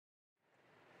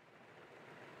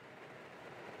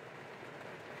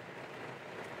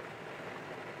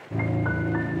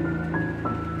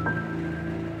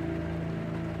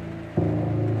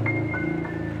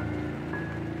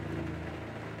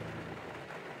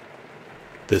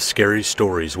The scary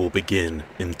stories will begin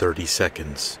in 30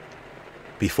 seconds.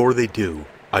 Before they do,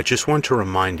 I just want to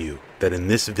remind you that in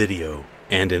this video,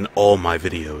 and in all my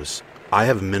videos, I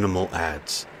have minimal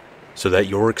ads, so that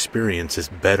your experience is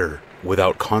better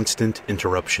without constant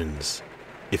interruptions.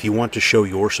 If you want to show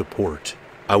your support,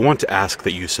 I want to ask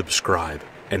that you subscribe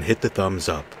and hit the thumbs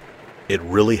up. It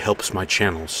really helps my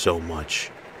channel so much.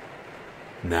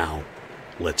 Now,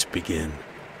 let's begin.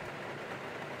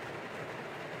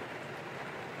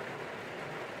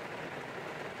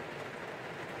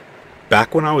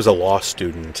 Back when I was a law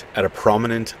student at a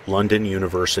prominent London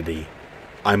university,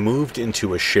 I moved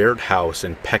into a shared house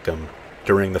in Peckham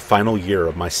during the final year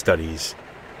of my studies.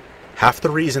 Half the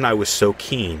reason I was so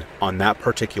keen on that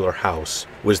particular house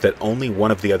was that only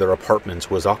one of the other apartments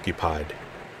was occupied.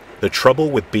 The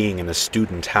trouble with being in a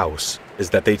student house is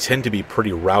that they tend to be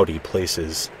pretty rowdy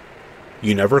places.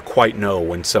 You never quite know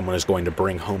when someone is going to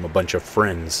bring home a bunch of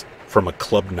friends from a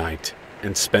club night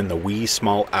and spend the wee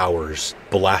small hours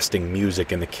blasting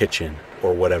music in the kitchen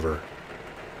or whatever.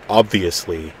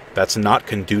 Obviously, that's not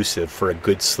conducive for a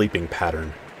good sleeping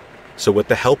pattern. So with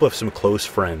the help of some close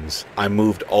friends, I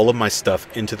moved all of my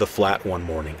stuff into the flat one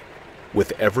morning,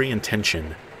 with every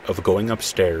intention of going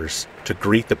upstairs to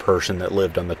greet the person that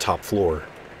lived on the top floor,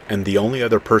 and the only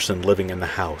other person living in the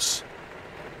house.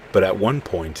 But at one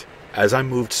point, as I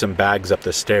moved some bags up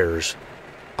the stairs,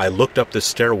 I looked up the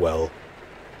stairwell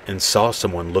and saw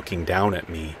someone looking down at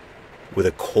me with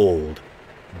a cold,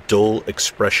 dull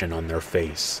expression on their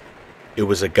face. It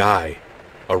was a guy,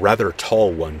 a rather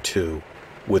tall one too,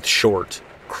 with short,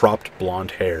 cropped blonde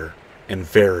hair and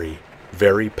very,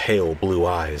 very pale blue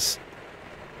eyes.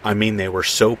 I mean, they were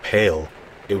so pale,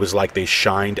 it was like they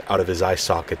shined out of his eye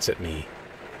sockets at me.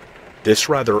 This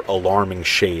rather alarming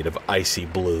shade of icy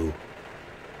blue.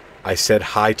 I said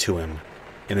hi to him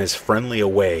in as friendly a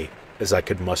way as I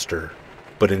could muster.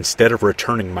 But instead of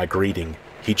returning my greeting,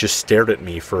 he just stared at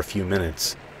me for a few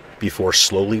minutes before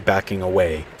slowly backing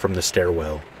away from the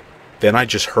stairwell. Then I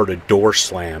just heard a door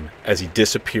slam as he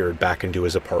disappeared back into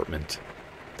his apartment.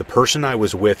 The person I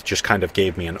was with just kind of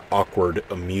gave me an awkward,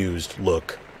 amused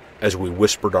look as we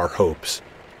whispered our hopes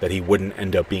that he wouldn't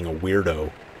end up being a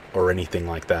weirdo or anything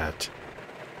like that.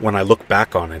 When I look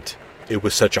back on it, it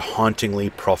was such a hauntingly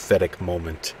prophetic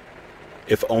moment.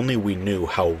 If only we knew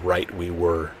how right we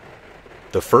were.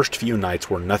 The first few nights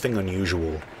were nothing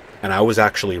unusual, and I was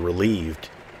actually relieved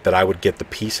that I would get the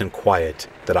peace and quiet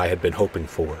that I had been hoping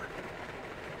for.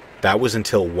 That was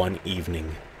until one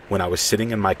evening, when I was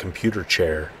sitting in my computer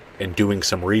chair and doing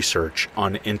some research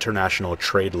on international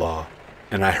trade law,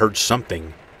 and I heard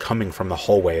something coming from the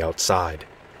hallway outside.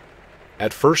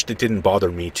 At first it didn't bother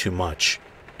me too much,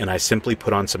 and I simply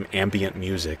put on some ambient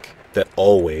music that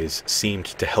always seemed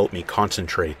to help me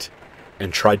concentrate,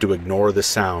 and tried to ignore the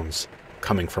sounds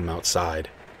coming from outside.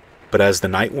 But as the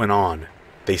night went on,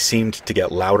 they seemed to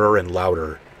get louder and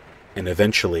louder, and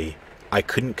eventually I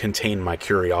couldn't contain my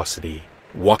curiosity,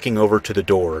 walking over to the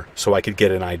door so I could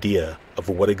get an idea of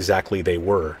what exactly they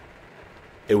were.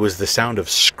 It was the sound of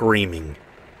screaming,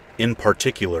 in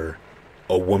particular,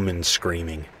 a woman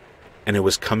screaming, and it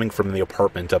was coming from the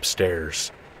apartment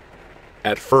upstairs.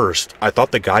 At first, I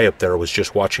thought the guy up there was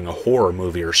just watching a horror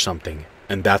movie or something,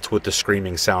 and that's what the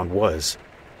screaming sound was.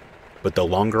 But the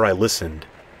longer I listened,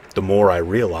 the more I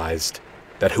realized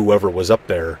that whoever was up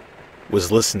there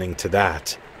was listening to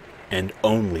that, and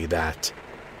only that.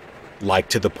 Like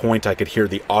to the point I could hear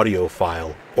the audio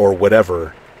file, or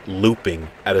whatever, looping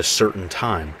at a certain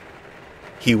time.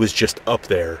 He was just up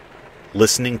there,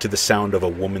 listening to the sound of a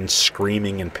woman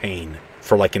screaming in pain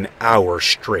for like an hour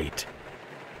straight.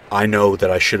 I know that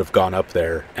I should have gone up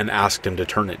there and asked him to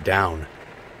turn it down,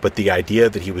 but the idea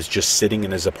that he was just sitting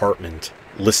in his apartment,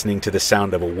 listening to the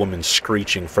sound of a woman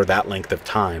screeching for that length of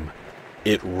time,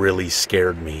 it really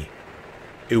scared me.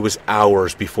 It was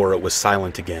hours before it was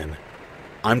silent again.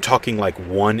 I'm talking like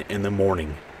 1 in the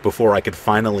morning before I could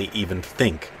finally even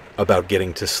think about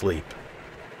getting to sleep.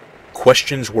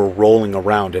 Questions were rolling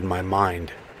around in my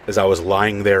mind as I was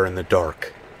lying there in the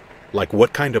dark. Like,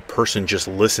 what kind of person just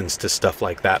listens to stuff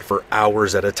like that for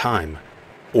hours at a time?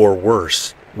 Or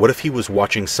worse, what if he was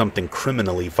watching something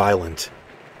criminally violent?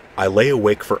 I lay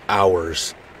awake for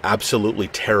hours, absolutely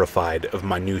terrified of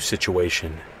my new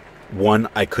situation. One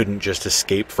I couldn't just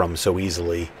escape from so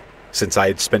easily, since I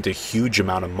had spent a huge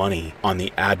amount of money on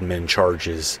the admin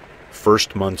charges,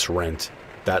 first month's rent,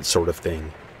 that sort of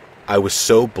thing. I was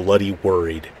so bloody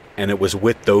worried, and it was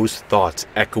with those thoughts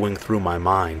echoing through my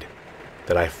mind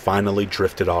that I finally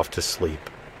drifted off to sleep.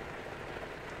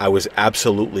 I was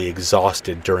absolutely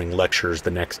exhausted during lectures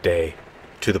the next day,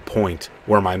 to the point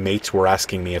where my mates were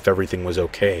asking me if everything was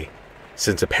okay,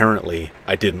 since apparently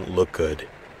I didn't look good.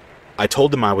 I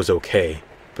told them I was okay,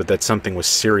 but that something was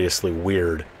seriously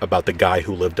weird about the guy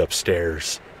who lived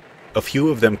upstairs. A few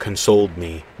of them consoled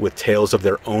me with tales of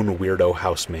their own weirdo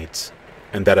housemates,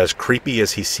 and that as creepy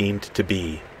as he seemed to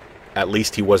be, at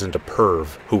least he wasn't a perv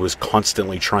who was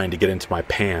constantly trying to get into my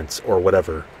pants or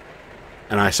whatever.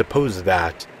 And I suppose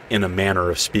that, in a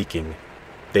manner of speaking,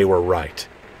 they were right.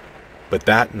 But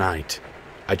that night,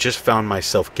 I just found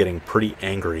myself getting pretty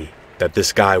angry that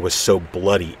this guy was so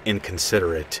bloody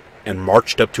inconsiderate, and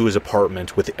marched up to his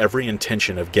apartment with every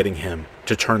intention of getting him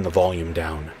to turn the volume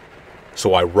down.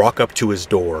 So I rock up to his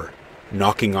door,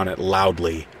 knocking on it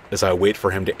loudly as I wait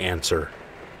for him to answer.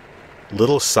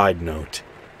 Little side note,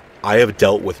 I have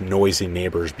dealt with noisy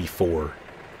neighbors before.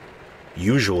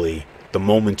 Usually, the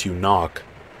moment you knock,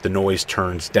 the noise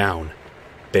turns down.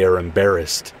 They are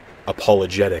embarrassed,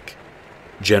 apologetic,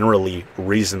 generally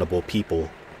reasonable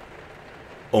people.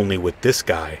 Only with this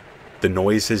guy, the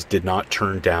noises did not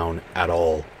turn down at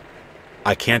all.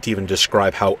 I can't even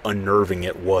describe how unnerving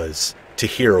it was to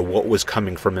hear what was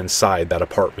coming from inside that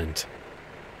apartment.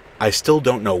 I still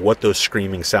don't know what those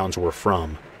screaming sounds were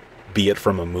from, be it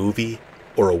from a movie,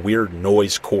 or a weird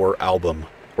noisecore album,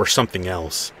 or something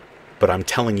else, but I'm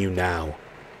telling you now,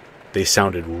 they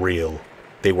sounded real.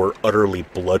 They were utterly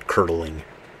blood-curdling,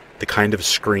 the kind of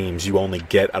screams you only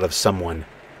get out of someone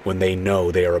when they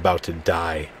know they are about to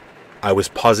die. I was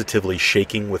positively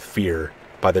shaking with fear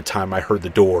by the time I heard the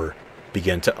door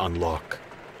begin to unlock,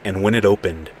 and when it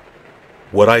opened,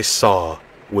 what I saw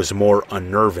was more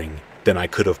unnerving than I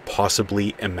could have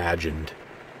possibly imagined.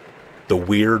 The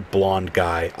weird blonde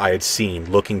guy I had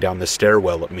seen looking down the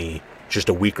stairwell at me just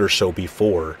a week or so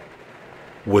before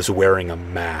was wearing a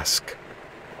mask.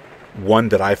 One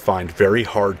that I find very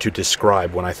hard to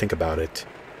describe when I think about it.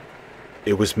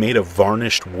 It was made of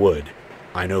varnished wood,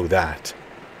 I know that,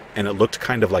 and it looked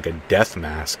kind of like a death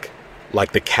mask,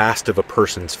 like the cast of a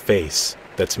person's face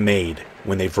that's made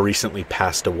when they've recently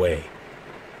passed away.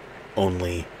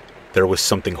 Only, there was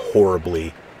something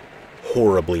horribly,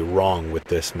 horribly wrong with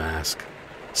this mask,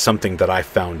 something that I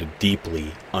found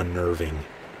deeply unnerving.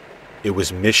 It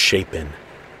was misshapen,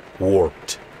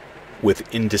 warped,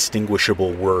 with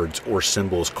indistinguishable words or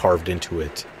symbols carved into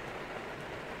it.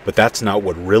 But that's not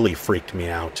what really freaked me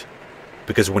out,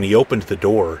 because when he opened the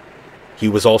door, he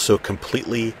was also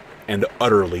completely and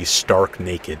utterly stark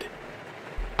naked.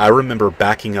 I remember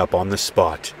backing up on the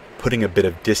spot, putting a bit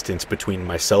of distance between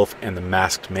myself and the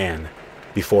masked man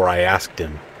before I asked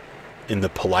him, in the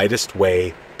politest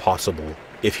way possible,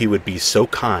 if he would be so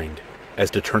kind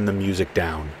as to turn the music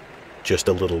down just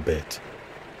a little bit.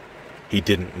 He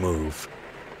didn't move.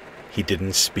 He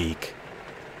didn't speak.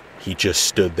 He just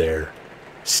stood there,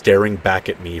 staring back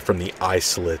at me from the eye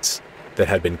slits that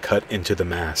had been cut into the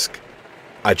mask.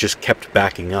 I just kept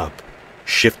backing up,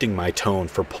 shifting my tone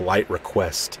for polite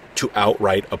request to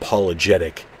outright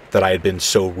apologetic that I had been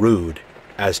so rude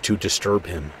as to disturb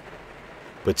him.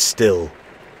 But still,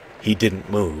 he didn't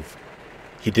move.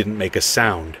 He didn't make a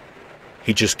sound.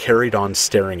 He just carried on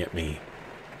staring at me.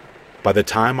 By the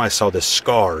time I saw the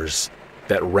scars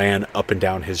that ran up and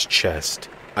down his chest,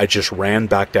 I just ran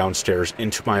back downstairs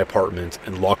into my apartment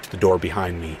and locked the door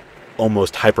behind me,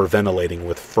 almost hyperventilating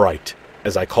with fright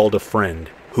as I called a friend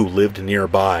who lived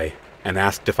nearby and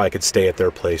asked if I could stay at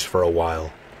their place for a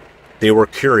while. They were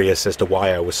curious as to why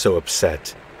I was so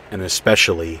upset, and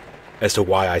especially as to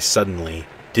why I suddenly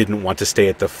didn't want to stay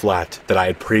at the flat that I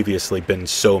had previously been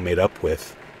so made up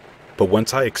with. But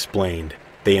once I explained,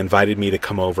 they invited me to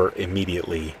come over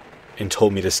immediately and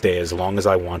told me to stay as long as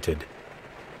I wanted.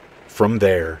 From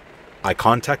there, I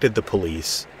contacted the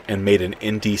police and made an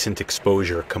indecent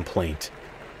exposure complaint,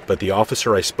 but the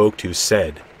officer I spoke to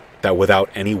said that without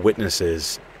any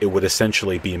witnesses, it would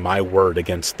essentially be my word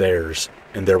against theirs,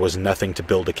 and there was nothing to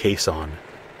build a case on.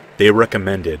 They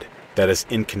recommended that, as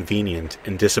inconvenient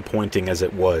and disappointing as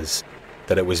it was,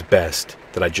 that it was best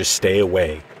that I just stay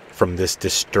away from this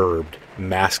disturbed,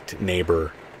 masked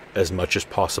neighbor as much as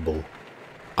possible.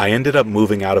 I ended up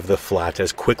moving out of the flat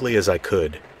as quickly as I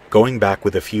could, going back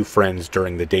with a few friends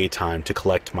during the daytime to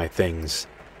collect my things.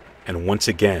 And once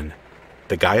again,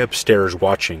 the guy upstairs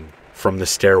watching from the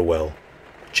stairwell,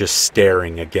 just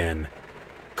staring again,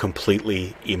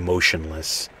 completely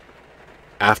emotionless.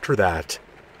 After that,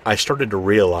 I started to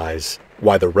realize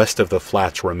why the rest of the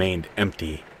flats remained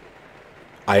empty.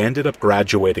 I ended up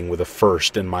graduating with a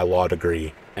first in my law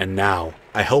degree, and now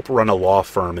I help run a law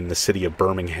firm in the city of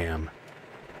Birmingham.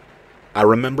 I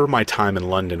remember my time in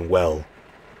London well,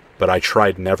 but I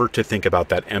tried never to think about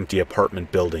that empty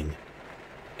apartment building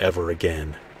ever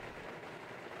again.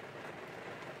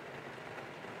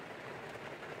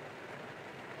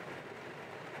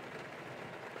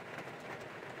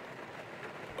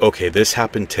 Okay, this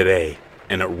happened today,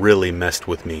 and it really messed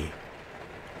with me.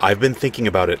 I've been thinking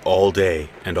about it all day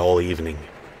and all evening.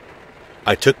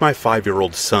 I took my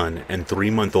 5-year-old son and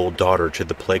 3-month-old daughter to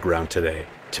the playground today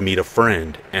to meet a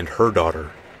friend and her daughter.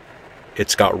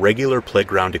 It's got regular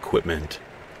playground equipment,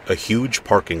 a huge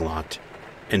parking lot,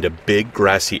 and a big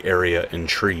grassy area and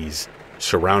trees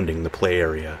surrounding the play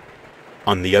area.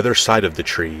 On the other side of the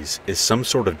trees is some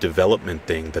sort of development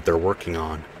thing that they're working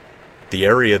on. The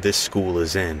area this school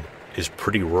is in is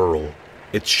pretty rural.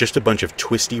 It's just a bunch of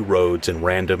twisty roads and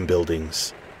random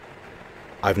buildings.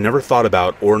 I've never thought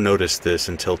about or noticed this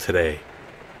until today.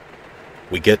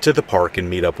 We get to the park and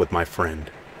meet up with my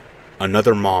friend.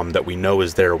 Another mom that we know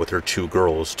is there with her 2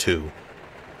 girls too.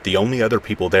 The only other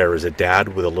people there is a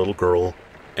dad with a little girl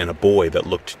and a boy that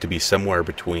looked to be somewhere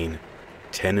between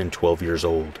 10 and 12 years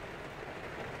old.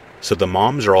 So the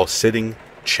moms are all sitting,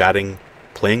 chatting,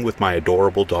 playing with my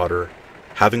adorable daughter,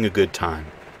 having a good time.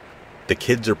 The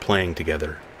kids are playing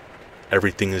together.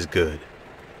 Everything is good.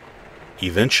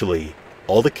 Eventually,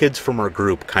 all the kids from our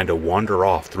group kind of wander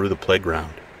off through the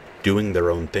playground, doing their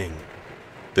own thing.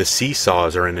 The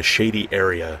seesaws are in a shady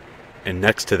area, and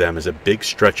next to them is a big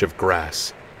stretch of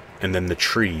grass, and then the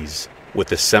trees,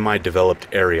 with a semi-developed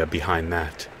area behind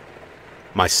that.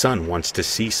 My son wants to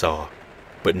seesaw,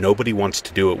 but nobody wants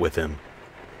to do it with him.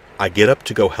 I get up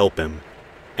to go help him,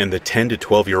 and the 10 to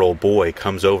 12-year-old boy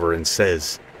comes over and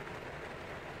says,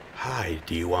 "Hi,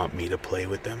 do you want me to play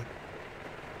with them?"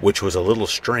 Which was a little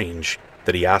strange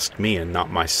that he asked me and not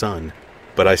my son,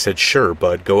 but I said, "Sure,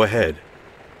 bud, go ahead."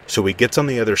 So he gets on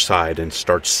the other side and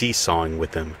starts seesawing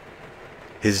with him.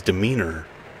 His demeanor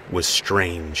was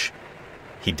strange.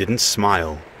 He didn't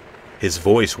smile. His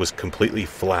voice was completely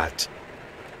flat.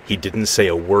 He didn't say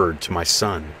a word to my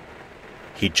son.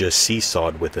 He just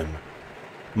seesawed with him.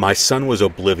 My son was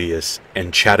oblivious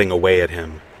and chatting away at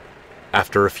him.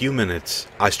 After a few minutes,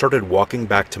 I started walking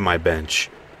back to my bench,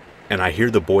 and I hear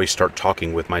the boy start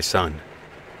talking with my son.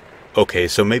 Okay,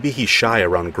 so maybe he's shy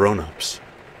around grown-ups.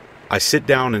 I sit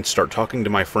down and start talking to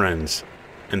my friends,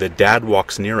 and the dad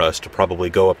walks near us to probably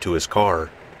go up to his car,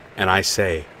 and I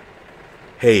say,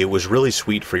 "Hey, it was really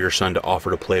sweet for your son to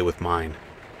offer to play with mine."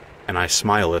 And I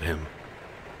smile at him.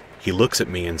 He looks at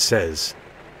me and says,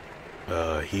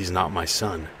 He's not my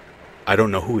son. I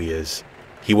don't know who he is.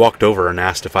 He walked over and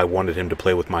asked if I wanted him to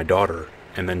play with my daughter,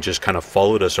 and then just kind of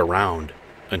followed us around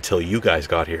until you guys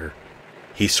got here.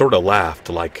 He sort of laughed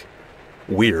like,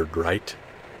 "Weird, right?"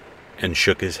 and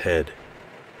shook his head.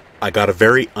 I got a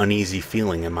very uneasy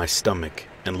feeling in my stomach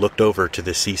and looked over to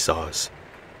the seesaws.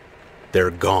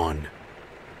 They're gone.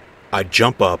 I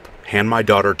jump up, hand my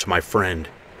daughter to my friend,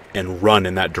 and run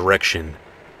in that direction,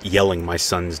 yelling my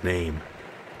son's name.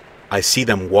 I see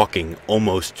them walking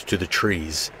almost to the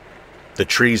trees. The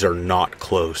trees are not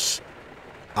close.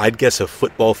 I'd guess a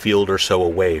football field or so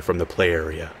away from the play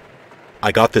area.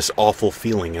 I got this awful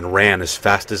feeling and ran as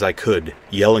fast as I could,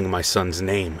 yelling my son's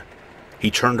name.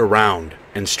 He turned around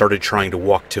and started trying to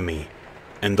walk to me,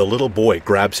 and the little boy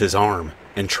grabs his arm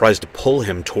and tries to pull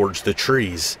him towards the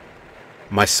trees.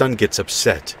 My son gets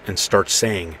upset and starts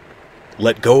saying,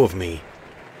 "Let go of me."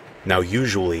 Now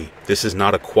usually, this is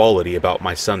not a quality about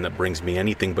my son that brings me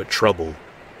anything but trouble,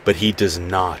 but he does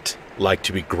not like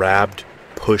to be grabbed,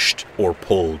 pushed, or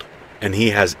pulled, and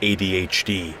he has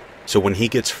ADHD, so when he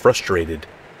gets frustrated,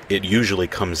 it usually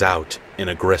comes out in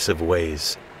aggressive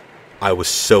ways. I was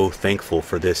so thankful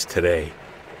for this today.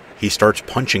 He starts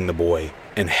punching the boy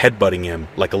and headbutting him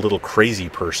like a little crazy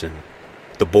person.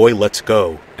 The boy lets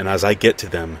go, and as I get to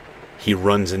them, he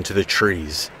runs into the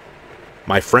trees.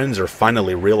 My friends are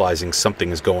finally realizing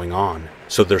something is going on,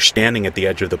 so they're standing at the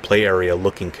edge of the play area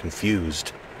looking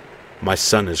confused. My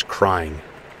son is crying.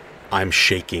 I'm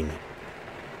shaking.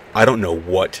 I don't know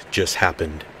what just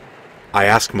happened. I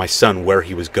asked my son where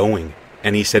he was going,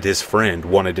 and he said his friend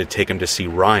wanted to take him to see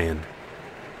Ryan.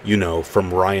 You know,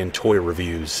 from Ryan Toy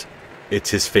Reviews.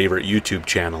 It's his favorite YouTube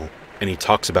channel, and he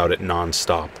talks about it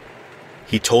non-stop.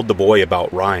 He told the boy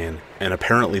about Ryan, and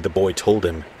apparently the boy told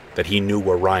him that he knew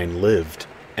where Ryan lived,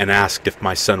 and asked if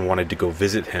my son wanted to go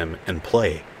visit him and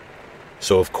play.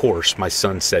 So of course my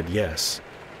son said yes.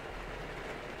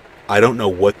 I don't know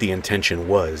what the intention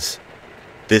was.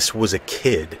 This was a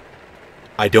kid.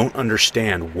 I don't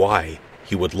understand why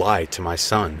he would lie to my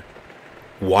son.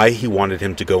 Why he wanted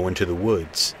him to go into the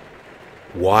woods.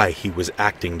 Why he was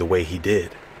acting the way he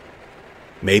did.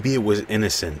 Maybe it was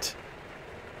innocent,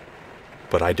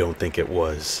 but I don't think it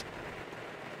was.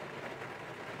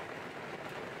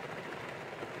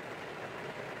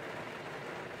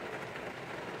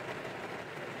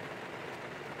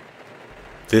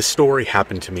 This story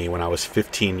happened to me when I was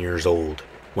 15 years old.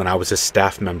 when I was a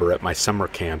staff member at my summer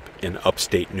camp in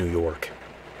upstate New York.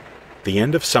 The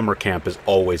end of summer camp is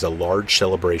always a large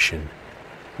celebration.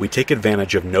 We take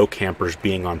advantage of no campers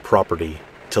being on property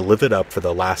to live it up for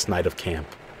the last night of camp.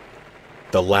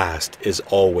 The last is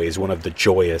always one of the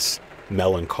joyous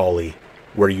melancholy,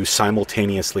 where you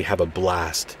simultaneously have a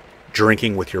blast,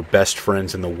 drinking with your best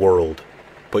friends in the world,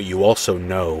 but you also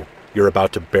know you're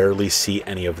about to barely see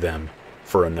any of them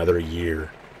for another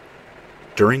year.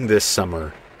 During this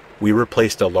summer, we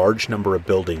replaced a large number of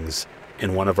buildings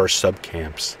in one of our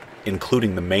sub-camps,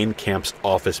 including the main camp's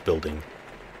office building.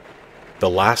 The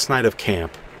last night of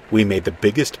camp, we made the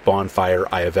biggest bonfire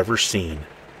I have ever seen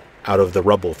out of the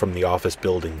rubble from the office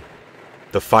building.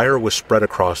 The fire was spread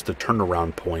across the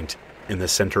turnaround point in the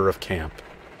center of camp.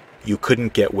 You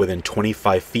couldn't get within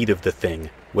 25 feet of the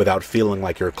thing without feeling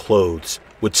like your clothes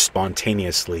would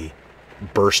spontaneously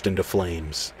burst into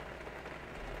flames.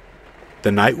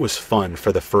 The night was fun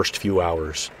for the first few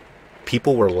hours.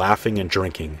 People were laughing and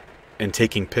drinking, and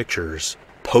taking pictures,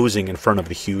 posing in front of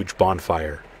the huge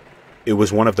bonfire. It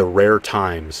was one of the rare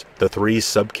times the 3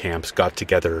 sub-camps got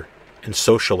together and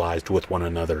socialized with one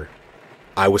another.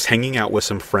 I was hanging out with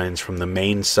some friends from the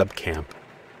main sub-camp.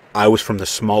 I was from the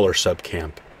smaller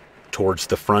sub-camp, towards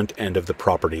the front end of the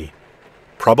property,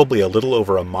 probably a little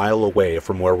over a mile away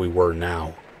from where we were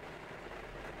now.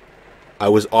 I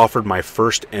was offered my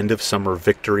first end-of-summer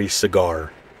victory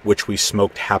cigar, which we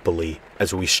smoked happily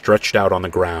as we stretched out on the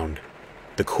ground,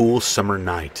 the cool summer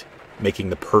night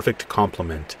making the perfect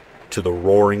complement to the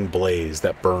roaring blaze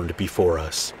that burned before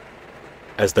us.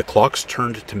 As the clocks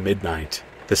turned to midnight,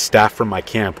 the staff from my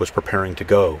camp was preparing to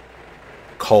go.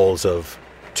 Calls of,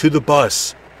 "To the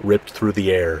bus!" ripped through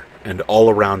the air, and all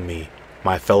around me,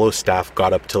 my fellow staff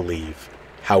got up to leave.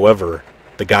 However,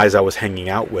 the guys I was hanging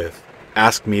out with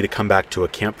asked me to come back to a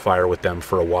campfire with them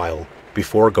for a while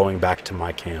before going back to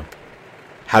my camp.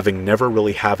 Never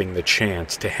really having the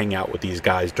chance to hang out with these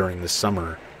guys during the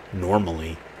summer,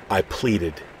 normally, I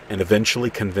pleaded and eventually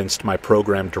convinced my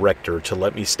program director to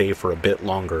let me stay for a bit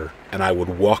longer, and I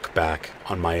would walk back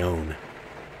on my own.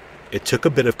 It took a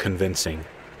bit of convincing,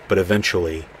 but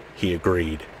eventually he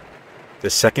agreed. The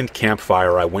second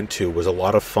campfire I went to was a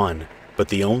lot of fun, but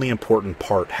the only important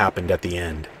part happened at the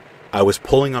end. I was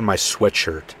pulling on my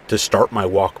sweatshirt to start my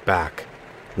walk back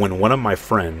when one of my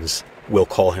friends, we'll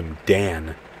call him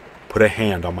Dan, put a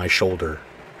hand on my shoulder.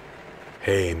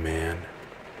 "Hey man,"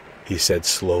 he said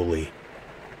slowly.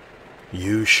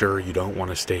 "You sure you don't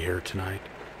want to stay here tonight?"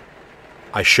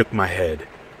 I shook my head.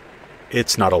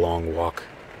 "It's not a long walk."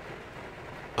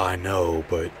 "I know,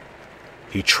 but..."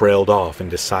 He trailed off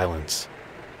into silence.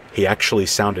 He actually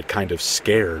sounded kind of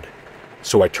scared,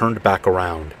 so I turned back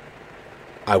around.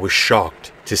 I was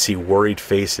shocked to see worried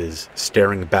faces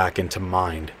staring back into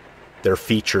mine, their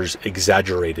features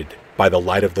exaggerated by the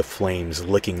light of the flames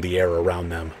licking the air around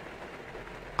them.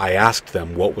 I asked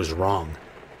them what was wrong.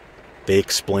 They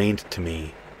explained to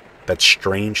me that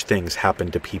strange things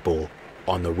happen to people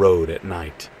on the road at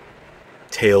night.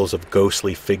 Tales of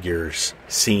ghostly figures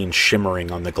seen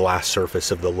shimmering on the glass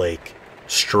surface of the lake,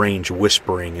 strange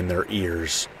whispering in their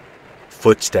ears,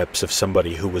 footsteps of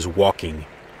somebody who was walking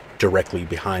directly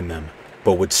behind them,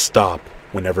 but would stop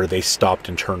whenever they stopped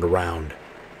and turned around.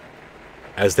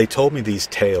 As they told me these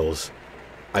tales,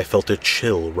 I felt a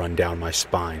chill run down my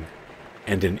spine,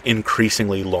 and an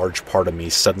increasingly large part of me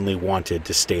suddenly wanted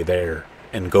to stay there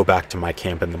and go back to my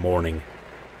camp in the morning.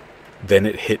 Then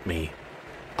it hit me.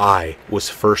 I was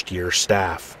first-year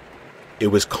staff. It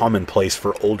was commonplace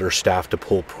for older staff to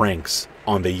pull pranks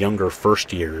on the younger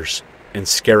first-years, and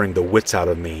scaring the wits out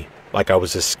of me like I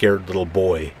was a scared little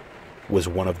boy was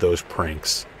one of those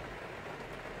pranks.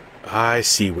 "I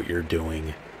see what you're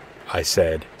doing," I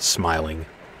said, smiling,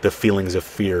 the feelings of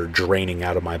fear draining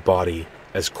out of my body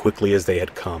as quickly as they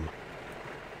had come.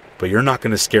 "But you're not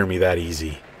going to scare me that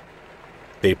easy."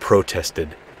 They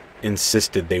protested,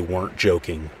 insisted they weren't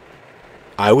joking.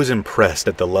 I was impressed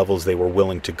at the levels they were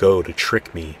willing to go to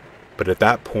trick me, but at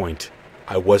that point,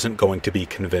 I wasn't going to be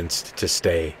convinced to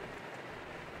stay.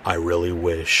 I really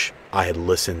wish I had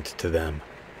listened to them.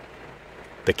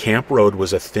 The camp road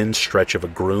was a thin stretch of a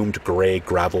groomed gray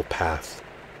gravel path.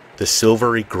 The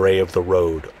silvery gray of the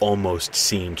road almost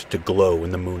seemed to glow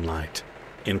in the moonlight,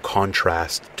 in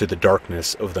contrast to the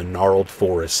darkness of the gnarled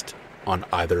forest on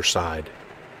either side.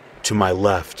 To my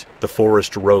left, the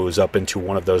forest rose up into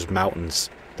one of those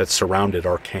mountains that surrounded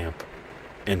our camp,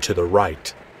 and to the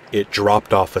right, it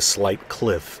dropped off a slight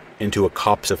cliff into a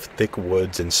copse of thick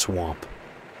woods and swamp.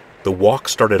 The walk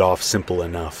started off simple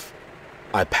enough.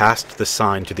 I passed the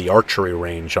sign to the archery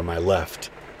range on my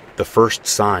left, the first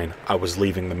sign I was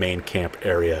leaving the main camp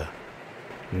area.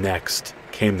 Next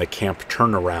came the camp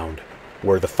turnaround,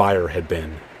 where the fire had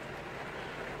been.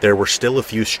 There were still a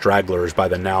few stragglers by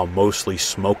the now mostly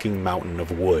smoking mountain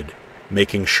of wood,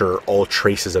 making sure all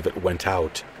traces of it went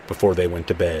out before they went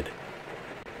to bed.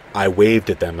 I waved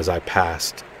at them as I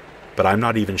passed, but I'm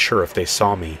not even sure if they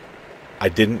saw me. I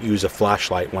didn't use a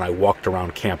flashlight when I walked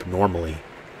around camp normally.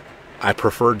 I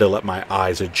preferred to let my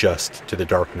eyes adjust to the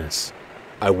darkness.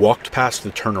 I walked past the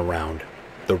turnaround,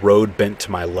 the road bent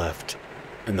to my left,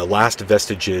 and the last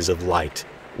vestiges of light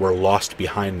were lost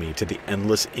behind me to the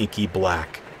endless inky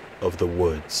black of the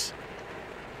woods.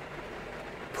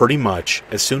 Pretty much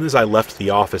as soon as I left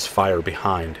the office fire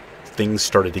behind, things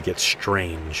started to get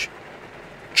strange.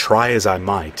 Try as I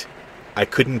might, I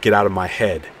couldn't get out of my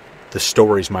head the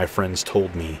stories my friends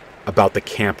told me about the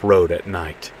camp road at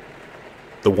night.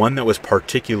 The one that was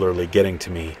particularly getting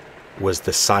to me was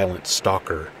the silent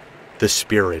stalker, the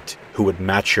spirit who would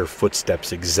match your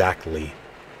footsteps exactly.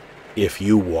 If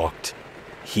you walked,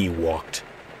 he walked.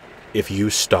 If you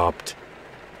stopped,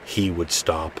 he would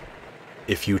stop.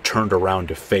 If you turned around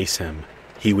to face him,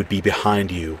 he would be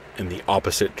behind you in the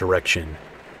opposite direction.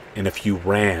 And if you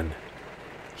ran,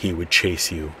 he would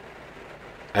chase you.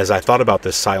 As I thought about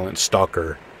this silent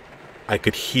stalker, I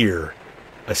could hear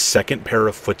a second pair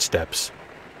of footsteps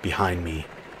behind me.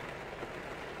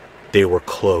 They were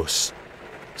close,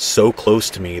 so close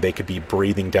to me they could be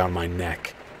breathing down my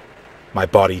neck. My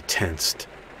body tensed,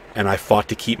 and I fought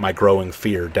to keep my growing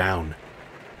fear down.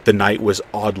 The night was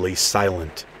oddly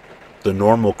silent. The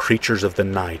normal creatures of the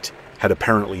night had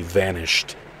apparently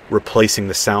vanished, replacing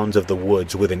the sounds of the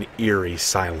woods with an eerie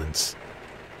silence.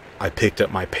 I picked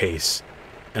up my pace,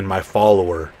 and my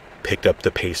follower picked up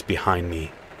the pace behind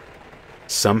me.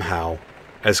 Somehow,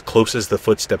 as close as the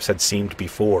footsteps had seemed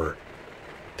before,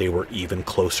 they were even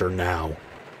closer now.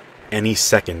 Any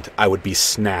second I would be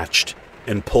snatched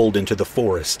and pulled into the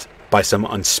forest by some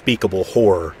unspeakable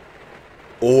horror.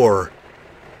 Or,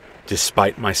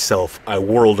 despite myself, I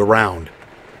whirled around.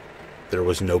 There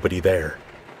was nobody there,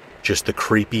 just the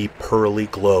creepy, pearly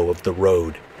glow of the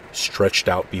road stretched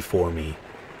out before me.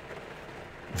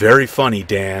 "Very funny,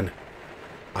 Dan,"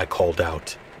 I called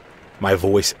out, my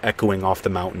voice echoing off the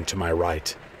mountain to my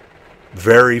right.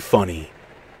 "Very funny."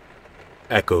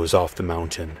 Echoes off the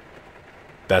mountain.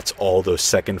 That's all those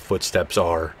second footsteps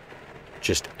are.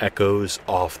 Just echoes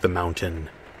off the mountain.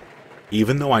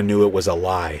 Even though I knew it was a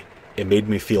lie, it made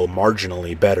me feel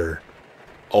marginally better.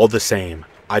 All the same,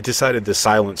 I decided the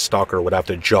silent stalker would have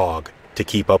to jog to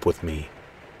keep up with me.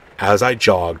 As I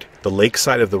jogged, the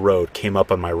lakeside of the road came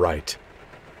up on my right.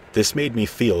 This made me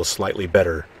feel slightly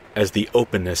better, as the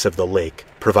openness of the lake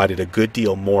provided a good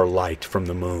deal more light from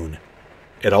the moon.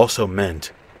 It also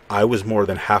meant I was more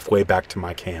than halfway back to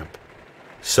my camp,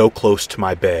 so close to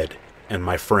my bed and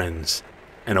my friends,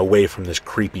 and away from this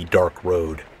creepy dark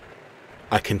road.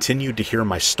 I continued to hear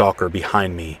my stalker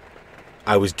behind me.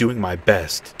 I was doing my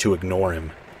best to ignore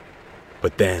him.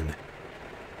 But then,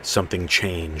 something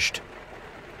changed.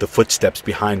 The footsteps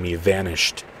behind me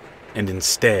vanished, and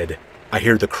instead, I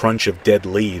hear the crunch of dead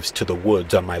leaves to the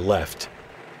woods on my left.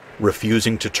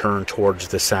 Refusing to turn towards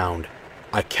the sound,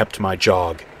 I kept my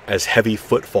jog as heavy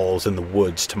footfalls in the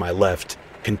woods to my left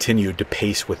continued to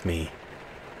pace with me.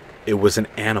 It was an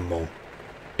animal.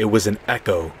 It was an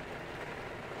echo.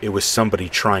 It was somebody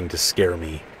trying to scare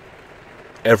me.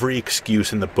 Every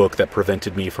excuse in the book that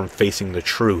prevented me from facing the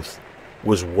truth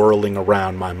was whirling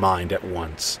around my mind at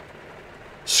once.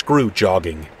 Screw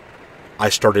jogging. I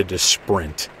started to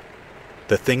sprint.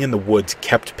 The thing in the woods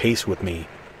kept pace with me,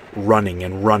 running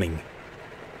and running.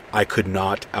 I could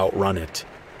not outrun it.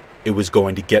 It was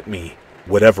going to get me,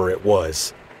 whatever it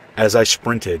was. As I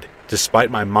sprinted, despite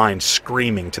my mind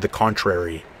screaming to the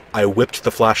contrary, I whipped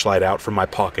the flashlight out from my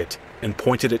pocket and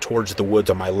pointed it towards the woods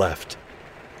on my left.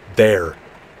 There,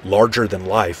 larger than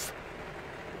life,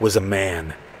 was a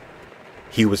man.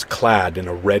 He was clad in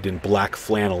a red and black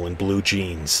flannel and blue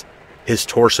jeans. His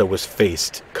torso was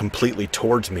faced completely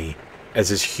towards me as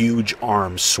his huge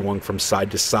arms swung from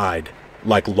side to side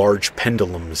like large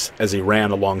pendulums as he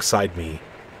ran alongside me.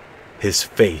 His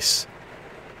face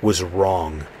was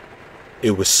wrong.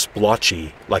 It was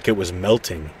splotchy, like it was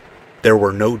melting. There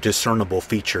were no discernible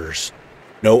features,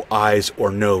 no eyes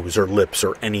or nose or lips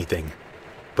or anything.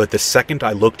 But the second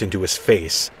I looked into his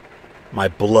face, my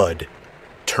blood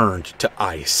turned to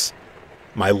ice.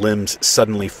 My limbs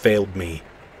suddenly failed me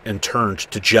and turned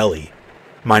to jelly.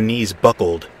 My knees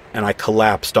buckled and I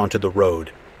collapsed onto the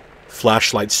road,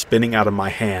 flashlight spinning out of my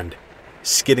hand,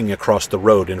 skidding across the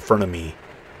road in front of me.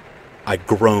 I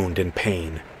groaned in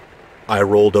pain. I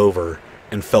rolled over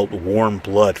and felt warm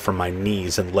blood from my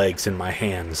knees and legs in my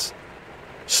hands.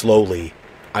 Slowly,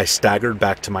 I staggered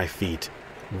back to my feet,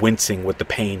 wincing with the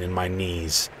pain in my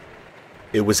knees.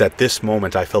 It was at this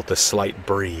moment I felt a slight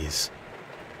breeze.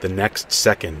 The next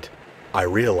second, I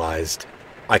realized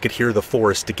I could hear the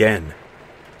forest again,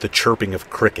 the chirping of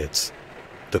crickets,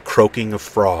 the croaking of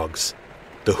frogs,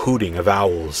 the hooting of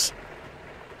owls.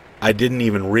 I didn't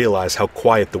even realize how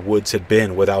quiet the woods had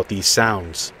been without these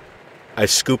sounds. I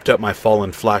scooped up my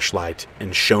fallen flashlight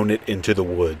and shone it into the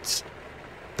woods.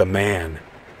 The man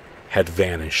had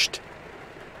vanished.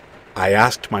 I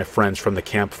asked my friends from the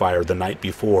campfire the night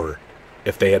before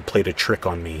if they had played a trick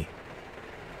on me.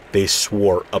 They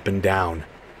swore up and down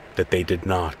that they did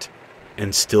not,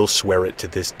 and still swear it to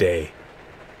this day.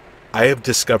 I have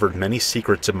discovered many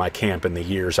secrets of my camp in the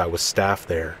years I was staff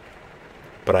there,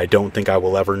 but I don't think I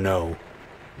will ever know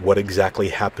what exactly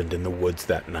happened in the woods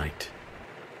that night.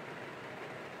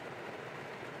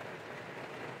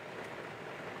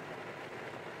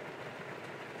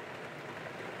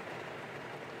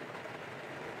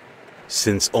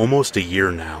 Since almost a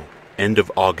year now, end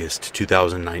of August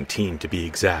 2019 to be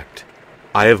exact,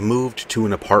 I have moved to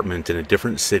an apartment in a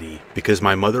different city because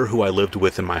my mother, who I lived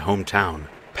with in my hometown,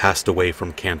 passed away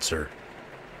from cancer.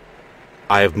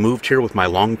 I have moved here with my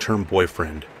long-term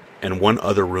boyfriend and one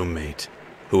other roommate,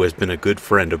 who has been a good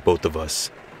friend of both of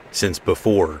us since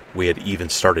before we had even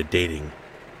started dating.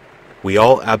 We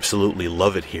all absolutely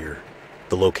love it here.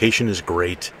 The location is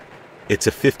great. It's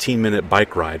a 15-minute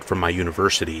bike ride from my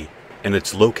university, and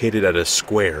it's located at a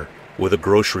square with a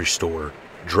grocery store,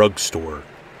 drugstore,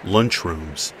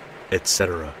 lunchrooms,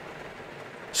 etc.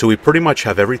 So we pretty much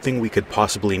have everything we could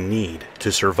possibly need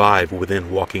to survive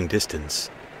within walking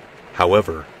distance.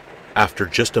 However, after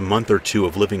just a month or two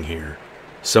of living here,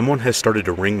 someone has started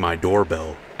to ring my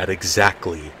doorbell at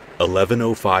exactly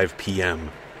 11:05 p.m.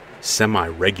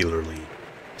 semi-regularly,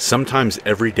 sometimes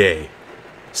every day,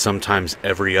 sometimes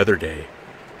every other day.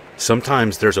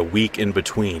 Sometimes there's a week in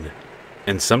between,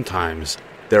 and sometimes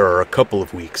there are a couple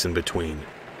of weeks in between,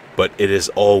 but it is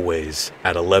always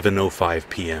at 11:05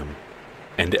 p.m.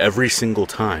 And every single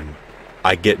time,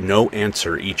 I get no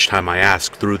answer each time I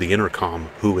ask through the intercom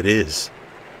who it is.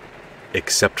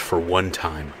 Except for one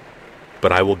time,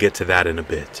 but I will get to that in a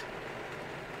bit.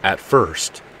 At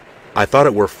first, I thought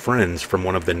it were friends from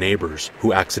one of the neighbors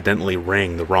who accidentally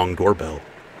rang the wrong doorbell,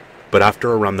 but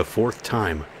after around the fourth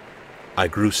time, I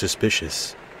grew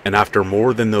suspicious, and after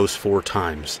more than those 4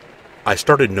 times, I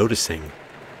started noticing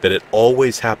that it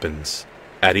always happens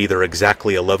at either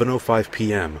exactly 11:05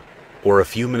 p.m. or a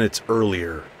few minutes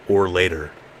earlier or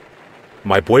later.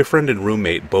 My boyfriend and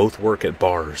roommate both work at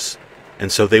bars,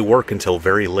 and so they work until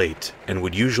very late and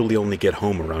would usually only get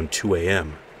home around 2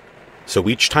 a.m. So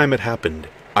each time it happened,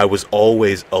 I was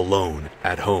always alone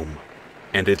at home,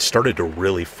 and it started to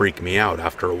really freak me out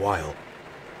after a while.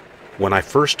 When I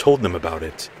first told them about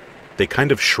it, they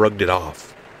kind of shrugged it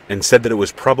off and said that it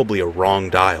was probably a wrong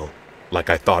dial, like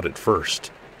I thought at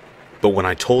first. But when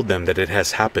I told them that it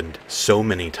has happened so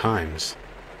many times,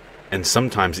 and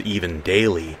sometimes even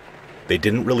daily, they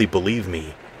didn't really believe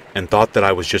me and thought that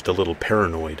I was just a little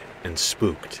paranoid and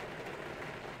spooked.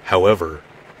 However,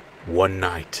 one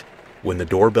night, when the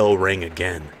doorbell rang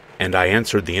again, and I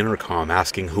answered the intercom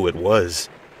asking who it was,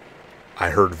 I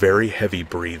heard very heavy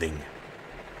breathing.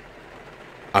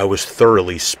 I was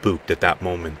thoroughly spooked at that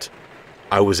moment.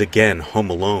 I was again home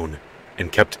alone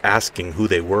and kept asking who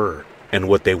they were and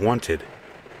what they wanted.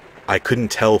 I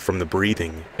couldn't tell from the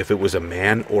breathing if it was a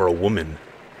man or a woman,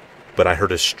 but I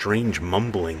heard a strange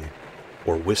mumbling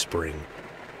or whispering,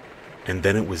 and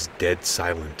then it was dead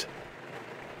silent,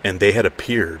 and they had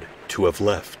appeared to have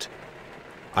left.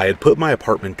 I had put my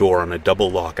apartment door on a double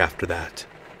lock after that.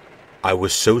 I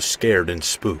was so scared and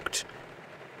spooked.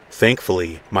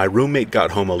 Thankfully, my roommate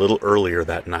got home a little earlier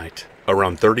that night,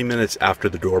 around 30 minutes after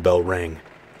the doorbell rang,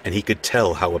 and he could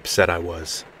tell how upset I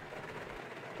was.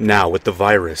 Now, with the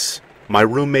virus, my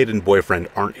roommate and boyfriend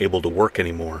aren't able to work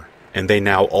anymore, and they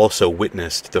now also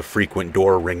witnessed the frequent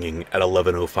door ringing at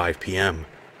 11:05 p.m.,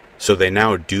 so they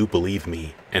now do believe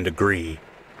me and agree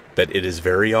that it is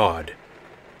very odd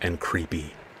and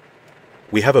creepy.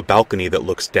 We have a balcony that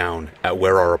looks down at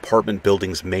where our apartment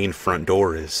building's main front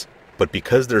door is, but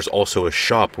because there's also a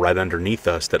shop right underneath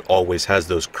us that always has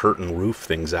those curtain roof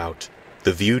things out,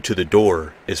 the view to the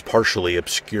door is partially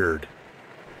obscured.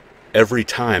 Every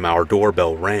time our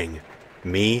doorbell rang,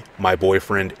 me, my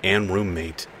boyfriend, and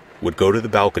roommate would go to the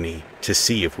balcony to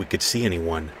see if we could see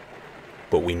anyone,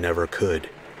 but we never could.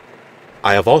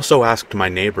 I have also asked my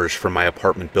neighbors from my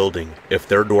apartment building if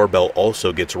their doorbell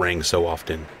also gets rang so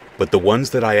often, but the ones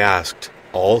that I asked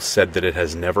all said that it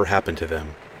has never happened to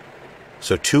them.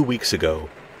 So 2 weeks ago,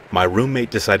 my roommate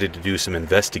decided to do some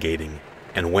investigating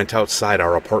and went outside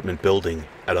our apartment building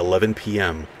at 11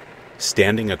 p.m.,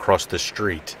 standing across the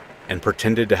street, and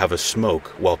pretended to have a smoke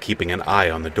while keeping an eye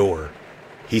on the door.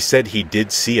 He said he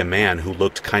did see a man who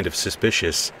looked kind of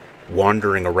suspicious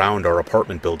wandering around our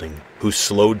apartment building, who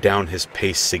slowed down his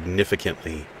pace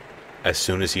significantly as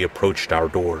soon as he approached our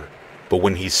door. But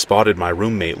when he spotted my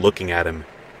roommate looking at him,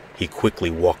 he quickly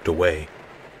walked away.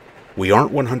 We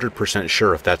aren't 100%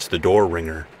 sure if that's the door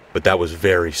ringer, but that was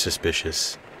very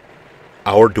suspicious.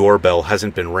 Our doorbell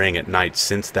hasn't been ringing at night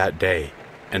since that day,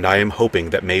 and I am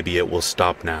hoping that maybe it will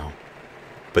stop now.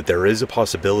 But there is a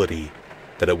possibility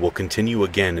that it will continue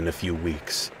again in a few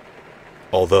weeks.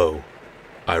 Although,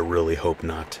 I really hope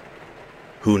not.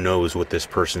 Who knows what this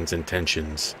person's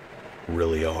intentions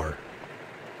really are.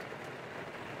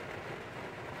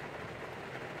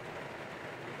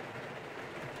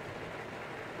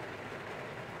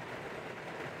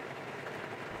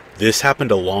 This happened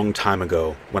a long time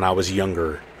ago when I was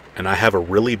younger, and I have a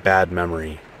really bad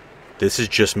memory. This is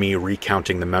just me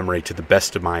recounting the memory to the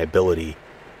best of my ability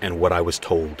and what I was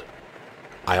told.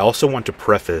 I also want to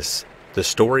preface the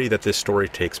story that this story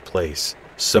takes place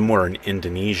somewhere in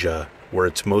Indonesia, where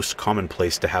it's most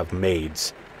commonplace to have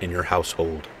maids in your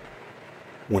household.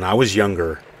 When I was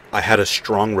younger, I had a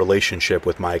strong relationship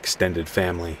with my extended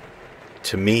family.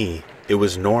 To me, it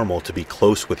was normal to be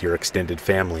close with your extended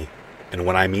family, and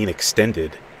when I mean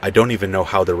extended, I don't even know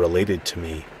how they're related to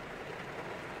me.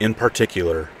 In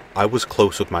particular, I was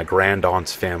close with my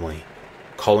grandaunt's family,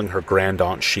 calling her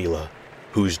Grandaunt Sheila,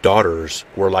 whose daughters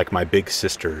were like my big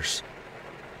sisters.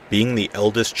 Being the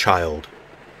eldest child,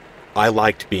 I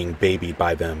liked being babied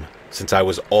by them since I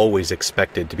was always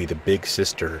expected to be the big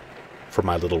sister for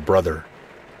my little brother.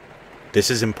 This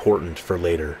is important for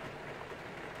later.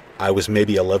 I was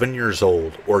maybe 11 years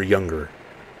old or younger.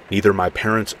 Neither my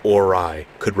parents or I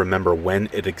could remember when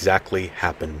it exactly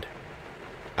happened.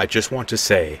 I just want to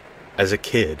say, as a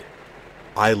kid,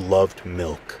 I loved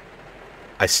milk.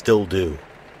 I still do,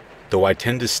 though I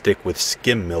tend to stick with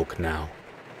skim milk now.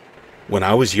 When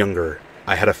I was younger,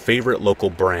 I had a favorite local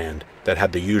brand that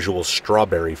had the usual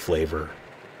strawberry flavor.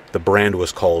 The brand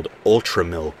was called Ultra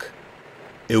Milk.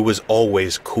 It was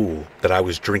always cool that I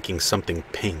was drinking something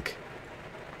pink.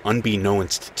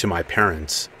 Unbeknownst to my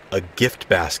parents, a gift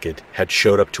basket had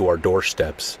showed up to our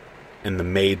doorsteps, and the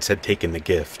maids had taken the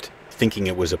gift, thinking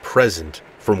it was a present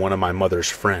from one of my mother's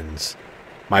friends.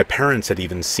 My parents had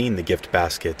even seen the gift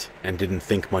basket and didn't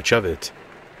think much of it.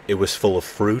 It was full of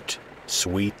fruit,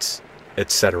 sweets,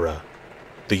 etc.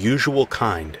 The usual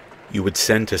kind you would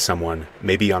send to someone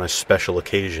maybe on a special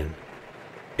occasion.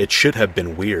 It should have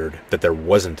been weird that there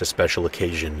wasn't a special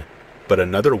occasion, but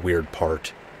another weird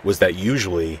part was that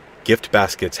usually gift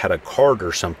baskets had a card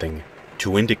or something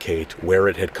to indicate where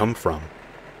it had come from,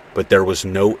 but there was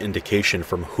no indication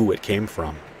from who it came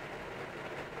from.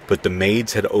 But the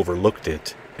maids had overlooked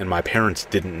it, and my parents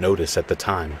didn't notice at the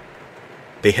time.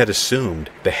 They had assumed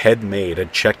the head maid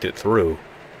had checked it through.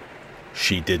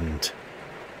 She didn't.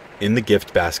 In the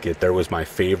gift basket there was my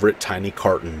favorite tiny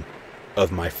carton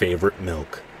of my favorite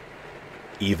milk,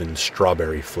 even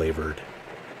strawberry flavored.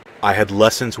 I had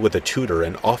lessons with a tutor,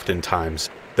 and oftentimes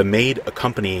the maid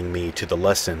accompanying me to the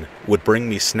lesson would bring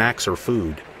me snacks or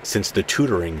food, since the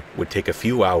tutoring would take a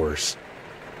few hours.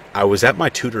 I was at my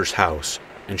tutor's house,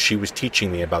 and she was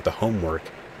teaching me about the homework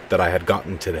that I had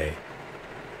gotten today.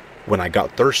 When I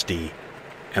got thirsty,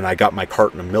 and I got my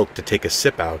carton of milk to take a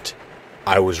sip out,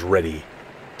 I was ready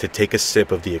to take a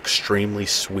sip of the extremely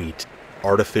sweet,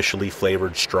 artificially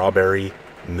flavored strawberry,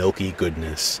 milky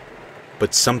goodness.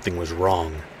 But something was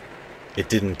wrong. It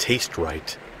didn't taste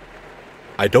right.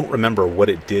 I don't remember what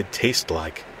it did taste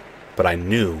like, but I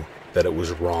knew that it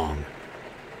was wrong.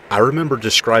 I remember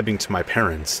describing to my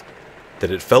parents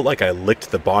that it felt like I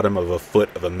licked the bottom of a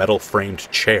foot of a metal-framed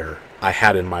chair I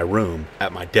had in my room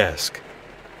at my desk.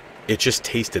 It just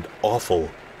tasted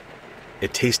awful.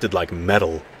 It tasted like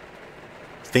metal.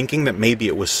 Thinking that maybe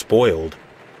it was spoiled,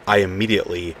 I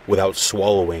immediately, without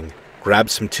swallowing,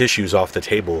 grabbed some tissues off the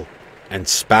table and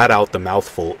spat out the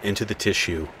mouthful into the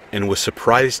tissue, and was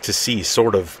surprised to see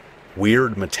sort of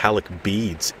weird metallic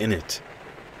beads in it.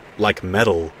 Like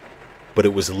metal, but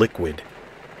it was liquid.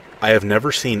 I have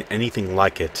never seen anything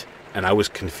like it, and I was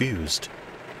confused.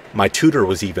 My tutor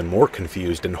was even more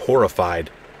confused and horrified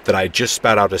that I had just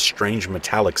spat out a strange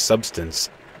metallic substance.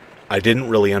 I didn't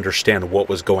really understand what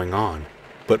was going on,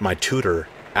 but my tutor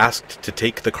asked to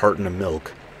take the carton of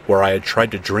milk where I had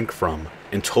tried to drink from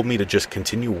and told me to just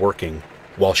continue working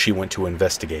while she went to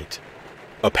investigate.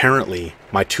 Apparently,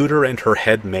 my tutor and her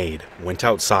head maid went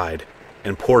outside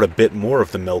and poured a bit more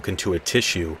of the milk into a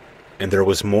tissue, and there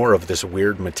was more of this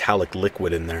weird metallic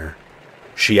liquid in there.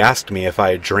 She asked me if I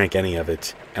had drank any of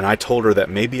it, and I told her that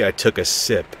maybe I took a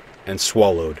sip and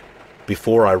swallowed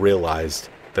before I realized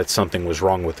that something was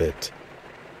wrong with it.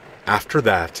 After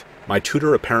that, my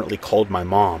tutor apparently called my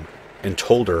mom and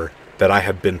told her that I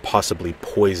had been possibly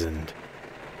poisoned.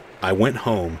 I went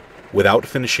home without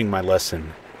finishing my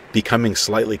lesson, becoming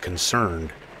slightly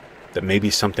concerned that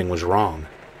maybe something was wrong.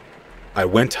 I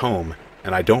went home,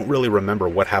 and I don't really remember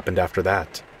what happened after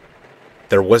that.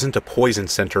 There wasn't a poison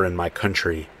center in my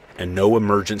country, and no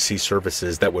emergency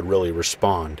services that would really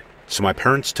respond, so my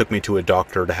parents took me to a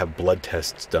doctor to have blood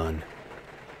tests done.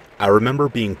 I remember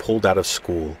being pulled out of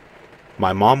school.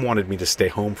 My mom wanted me to stay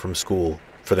home from school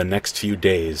for the next few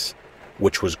days,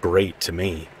 which was great to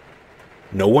me.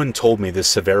 No one told me the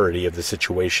severity of the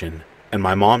situation, and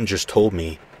my mom just told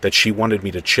me that she wanted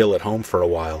me to chill at home for a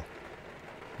while.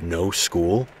 No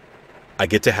school? I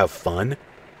get to have fun?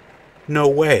 No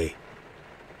way.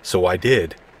 So I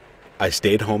did. I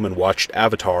stayed home and watched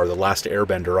Avatar: The Last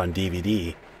Airbender on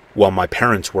DVD, while my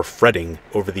parents were fretting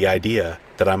over the idea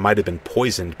that I might have been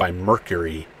poisoned by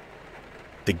mercury.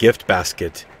 The gift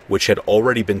basket, which had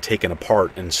already been taken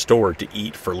apart and stored to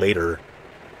eat for later,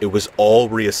 it was all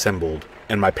reassembled,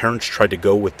 and my parents tried to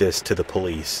go with this to the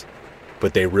police.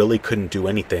 But they really couldn't do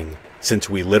anything, since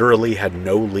we literally had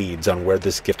no leads on where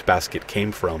this gift basket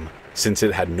came from, since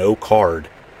it had no card,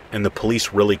 and the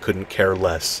police really couldn't care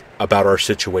less about our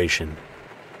situation.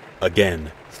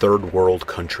 Again, third world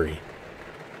country.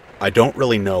 I don't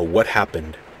really know what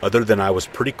happened, other than I was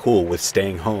pretty cool with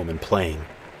staying home and playing.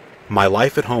 My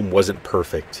life at home wasn't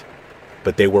perfect,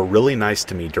 but they were really nice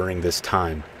to me during this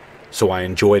time, so I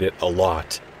enjoyed it a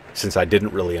lot, since I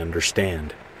didn't really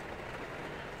understand.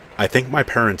 I think my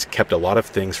parents kept a lot of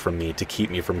things from me to keep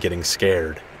me from getting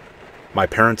scared. My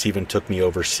parents even took me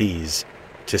overseas,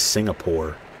 to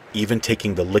Singapore, even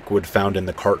taking the liquid found in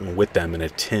the carton with them in a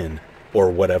tin,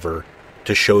 or whatever,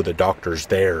 to show the doctors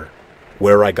there,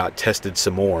 where I got tested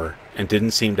some more and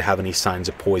didn't seem to have any signs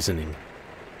of poisoning.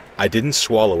 I didn't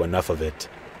swallow enough of it.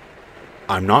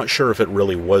 I'm not sure if it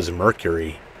really was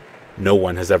mercury. No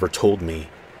one has ever told me,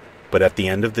 but at the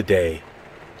end of the day,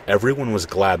 everyone was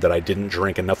glad that I didn't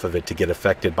drink enough of it to get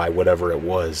affected by whatever it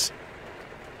was.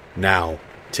 Now,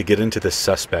 to get into the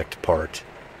suspect part.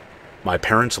 My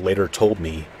parents later told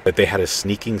me that they had a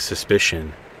sneaking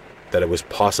suspicion that it was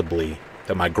possibly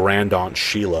that my grandaunt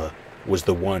Sheila was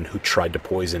the one who tried to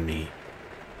poison me.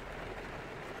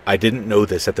 I didn't know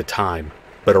this at the time,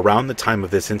 but around the time of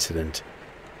this incident,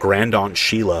 Grandaunt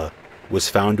Sheila was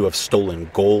found to have stolen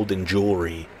gold and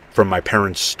jewelry from my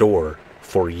parents' store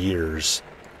for years,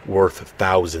 worth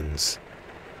thousands.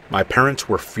 My parents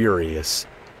were furious,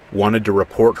 wanted to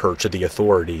report her to the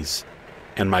authorities,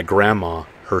 and my grandma,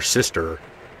 her sister,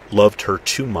 loved her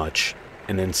too much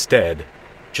and instead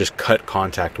just cut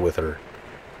contact with her.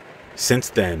 Since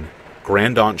then,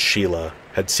 Grandaunt Sheila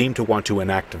had seemed to want to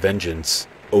enact vengeance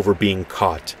over being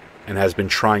caught and has been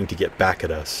trying to get back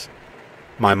at us.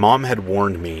 My mom had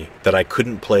warned me that I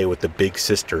couldn't play with the big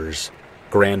sisters,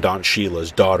 Grandaunt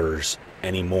Sheila's daughters,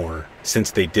 anymore, since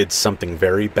they did something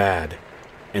very bad,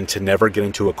 and to never get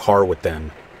into a car with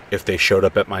them if they showed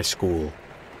up at my school.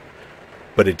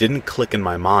 But it didn't click in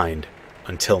my mind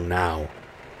until now.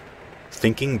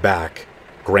 Thinking back,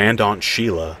 Grandaunt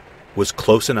Sheila was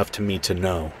close enough to me to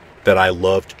know that I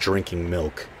loved drinking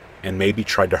milk and maybe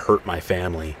tried to hurt my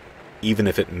family, even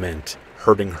if it meant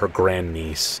hurting her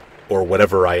grandniece or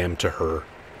whatever I am to her.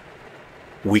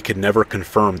 We could never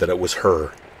confirm that it was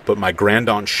her, but my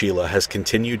Grandaunt Sheila has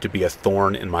continued to be a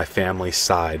thorn in my family's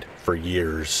side for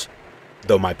years,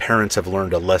 though my parents have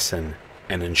learned a lesson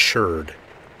and ensured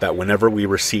that whenever we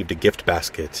received a gift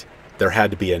basket, there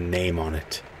had to be a name on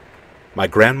it. My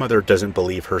grandmother doesn't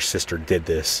believe her sister did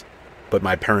this, but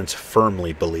my parents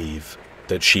firmly believe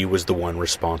that she was the one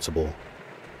responsible.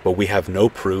 But we have no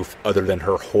proof other than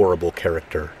her horrible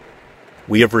character.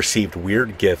 We have received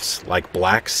weird gifts like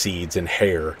black seeds and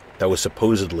hair that was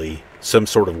supposedly some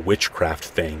sort of witchcraft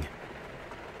thing.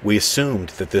 We assumed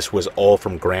that this was all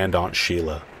from Grandaunt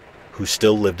Sheila, who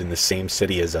still lived in the same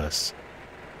city as us.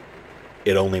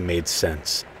 It only made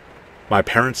sense. My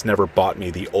parents never bought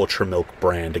me the Ultra Milk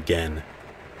brand again,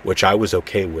 which I was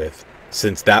okay with,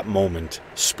 since that moment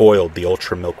spoiled the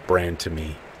Ultra Milk brand to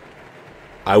me.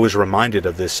 I was reminded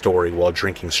of this story while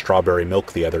drinking strawberry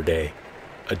milk the other day,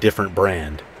 a different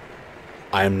brand.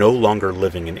 I am no longer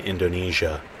living in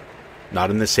Indonesia, not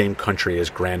in the same country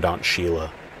as Grandaunt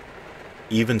Sheila.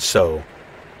 Even so,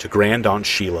 to Grandaunt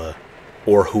Sheila,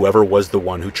 or whoever was the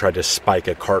one who tried to spike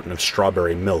a carton of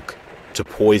strawberry milk to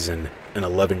poison an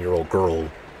 11-year-old girl,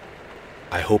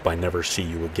 I hope I never see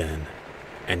you again,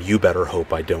 and you better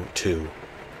hope I don't too.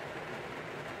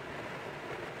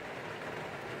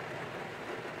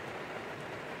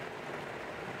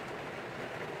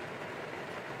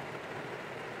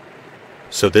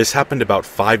 So this happened about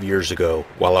 5 years ago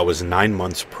while I was 9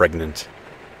 months pregnant.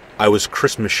 I was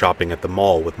Christmas shopping at the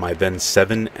mall with my then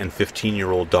 7 and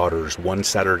 15-year-old daughters one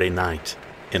Saturday night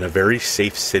in a very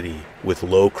safe city with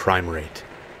low crime rate.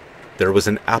 There was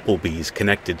an Applebee's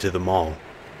connected to the mall,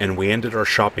 and we ended our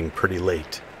shopping pretty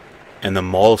late, and the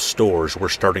mall stores were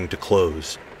starting to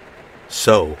close.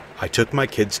 So I took my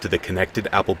kids to the connected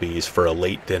Applebee's for a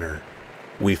late dinner.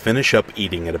 We finish up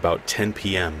eating at about 10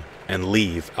 p.m. and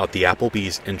leave out the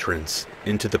Applebee's entrance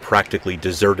into the practically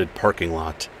deserted parking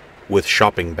lot with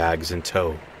shopping bags in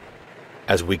tow.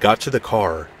 As we got to the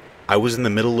car, I was in the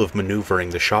middle of maneuvering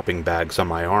the shopping bags on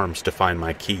my arms to find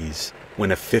my keys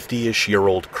when a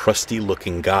 50-ish-year-old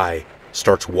crusty-looking guy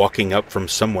starts walking up from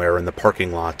somewhere in the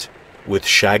parking lot with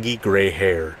shaggy gray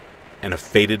hair and a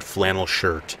faded flannel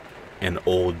shirt and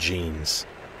old jeans.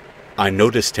 I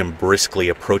noticed him briskly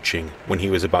approaching when he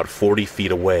was about 40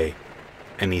 feet away,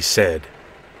 and he said,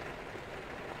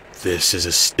 "This is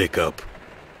a stick-up.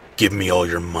 Give me all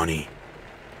your money."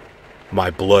 My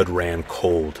blood ran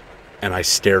cold, and I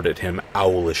stared at him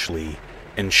owlishly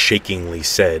and shakingly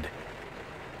said,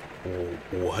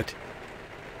 "What?"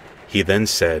 He then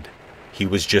said he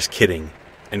was just kidding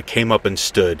and came up and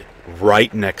stood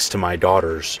right next to my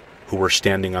daughters, who were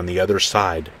standing on the other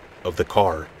side of the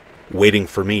car, waiting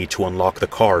for me to unlock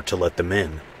the car to let them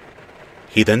in.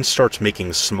 He then starts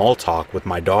making small talk with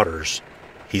my daughters.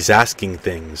 He's asking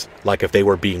things like if they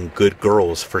were being good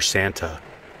girls for Santa,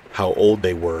 how old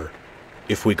they were,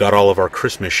 if we got all of our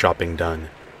Christmas shopping done,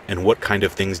 and what kind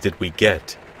of things did we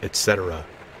get, etc.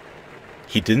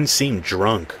 He didn't seem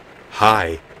drunk,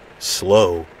 high,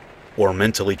 slow, or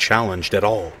mentally challenged at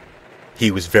all. He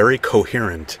was very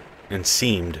coherent and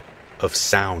seemed of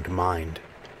sound mind.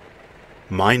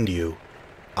 Mind you,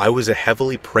 I was a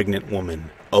heavily pregnant woman,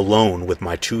 alone with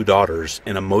my 2 daughters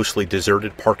in a mostly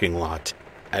deserted parking lot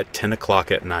at 10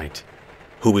 o'clock at night,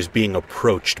 who was being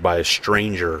approached by a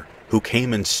stranger who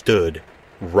came and stood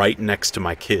right next to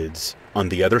my kids on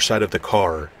the other side of the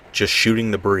car, just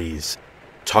shooting the breeze,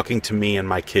 talking to me and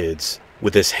my kids,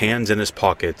 with his hands in his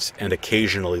pockets and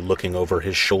occasionally looking over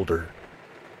his shoulder.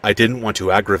 I didn't want to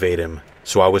aggravate him,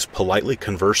 so I was politely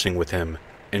conversing with him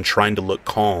and trying to look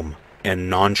calm and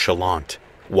nonchalant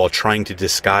while trying to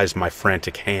disguise my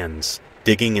frantic hands,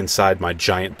 digging inside my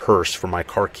giant purse for my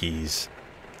car keys.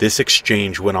 This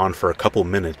exchange went on for a couple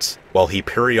minutes while he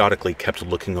periodically kept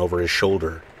looking over his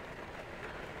shoulder.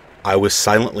 I was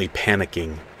silently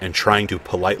panicking and trying to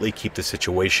politely keep the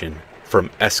situation from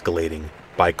escalating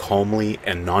by calmly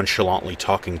and nonchalantly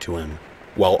talking to him,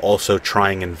 while also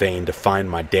trying in vain to find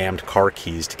my damned car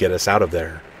keys to get us out of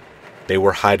there. They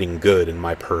were hiding good in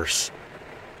my purse.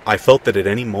 I felt that at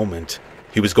any moment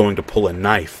he was going to pull a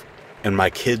knife, and my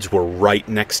kids were right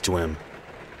next to him,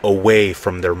 away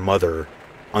from their mother,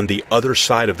 on the other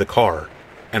side of the car,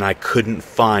 and I couldn't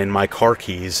find my car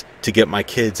keys to get my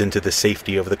kids into the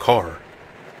safety of the car.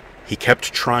 He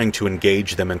kept trying to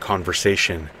engage them in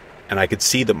conversation, and I could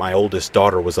see that my oldest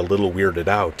daughter was a little weirded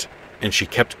out, and she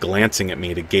kept glancing at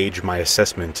me to gauge my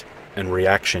assessment and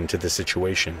reaction to the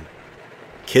situation.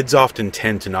 Kids often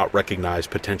tend to not recognize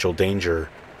potential danger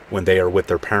when they are with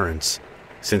their parents,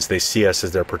 since they see us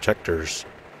as their protectors.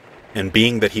 And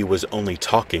being that he was only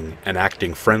talking and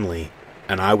acting friendly,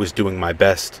 and I was doing my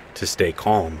best to stay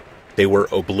calm, they were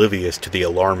oblivious to the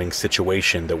alarming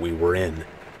situation that we were in.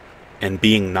 And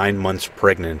being 9 months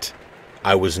pregnant,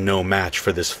 I was no match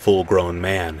for this full-grown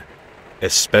man,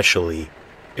 especially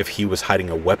if he was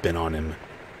hiding a weapon on him.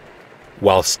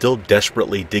 While still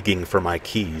desperately digging for my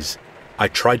keys, I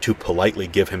tried to politely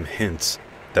give him hints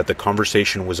that the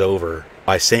conversation was over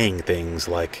by saying things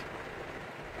like,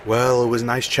 "Well, it was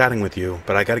nice chatting with you,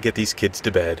 but I gotta get these kids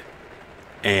to bed,"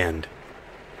 and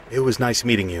 "It was nice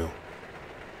meeting you,"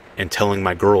 and telling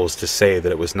my girls to say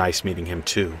that it was nice meeting him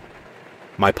too.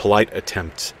 My polite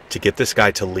attempts to get this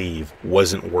guy to leave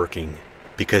wasn't working,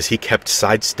 because he kept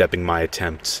sidestepping my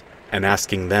attempts and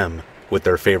asking them what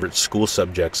their favorite school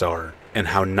subjects are and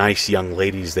how nice young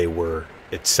ladies they were,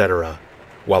 etc.,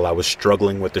 while I was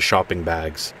struggling with the shopping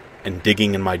bags and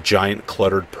digging in my giant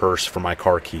cluttered purse for my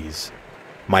car keys.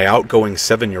 My outgoing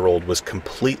 7-year-old was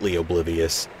completely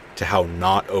oblivious to how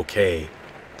not okay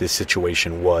this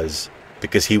situation was,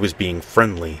 because he was being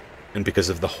friendly and because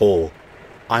of the whole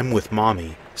 "I'm with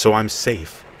mommy, so I'm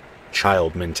safe"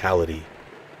 child mentality.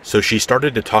 So she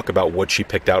started to talk about what she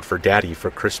picked out for daddy for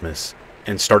Christmas,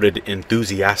 and started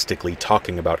enthusiastically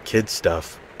talking about kid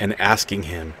stuff and asking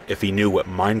him if he knew what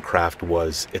Minecraft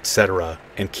was, etc.,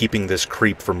 and keeping this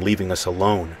creep from leaving us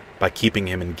alone by keeping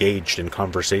him engaged in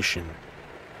conversation.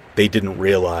 They didn't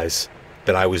realize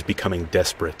that I was becoming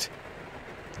desperate.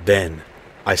 Then,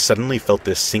 I suddenly felt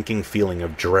this sinking feeling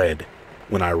of dread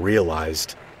when I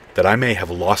realized that I may have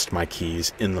lost my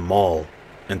keys in the mall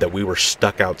and that we were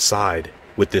stuck outside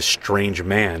with this strange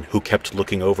man who kept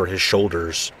looking over his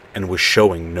shoulders and was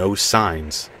showing no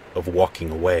signs of walking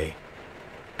away.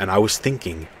 And I was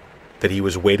thinking that he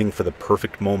was waiting for the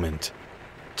perfect moment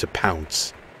to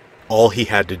pounce. All he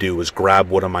had to do was grab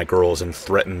one of my girls and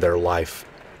threaten their life,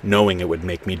 knowing it would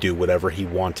make me do whatever he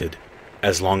wanted,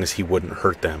 as long as he wouldn't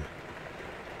hurt them.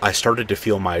 I started to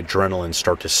feel my adrenaline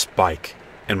start to spike,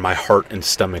 and my heart and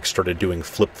stomach started doing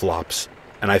flip-flops,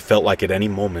 and I felt like at any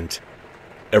moment,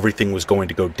 everything was going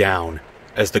to go down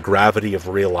as the gravity of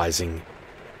realizing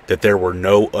that there were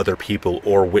no other people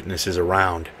or witnesses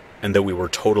around, and that we were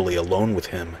totally alone with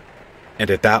him. And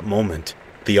at that moment,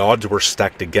 the odds were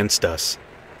stacked against us,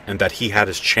 and that he had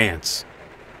his chance.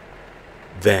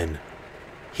 Then,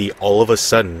 he all of a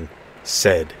sudden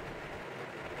said,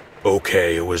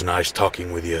 "Okay, it was nice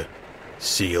talking with you.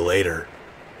 See you later,"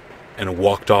 and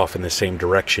walked off in the same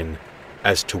direction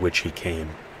as to which he came.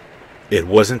 It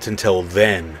wasn't until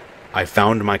then I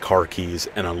found my car keys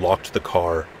and unlocked the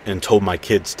car and told my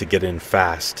kids to get in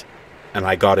fast, and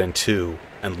I got in too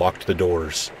and locked the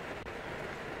doors.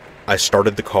 I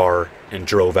started the car and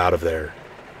drove out of there.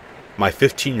 My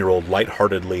 15-year-old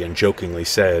lightheartedly and jokingly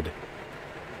said,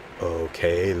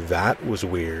 "Okay, that was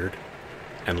weird,"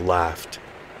 and laughed.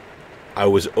 I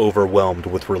was overwhelmed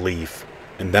with relief,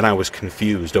 and then I was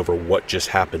confused over what just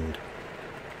happened.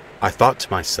 I thought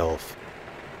to myself,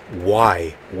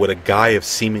 why would a guy of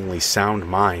seemingly sound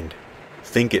mind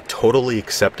think it totally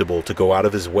acceptable to go out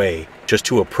of his way just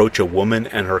to approach a woman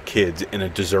and her kids in a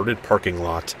deserted parking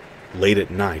lot late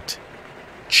at night,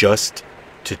 just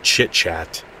to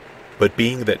chit-chat? But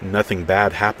being that nothing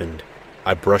bad happened,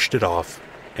 I brushed it off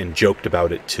and joked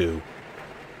about it too.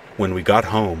 When we got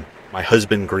home, my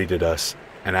husband greeted us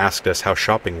and asked us how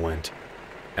shopping went,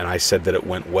 and I said that it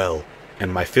went well,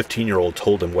 and my 15-year-old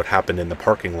told him what happened in the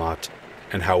parking lot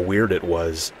and how weird it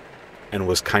was, and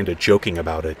was kinda joking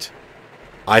about it.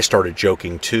 I started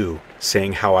joking too,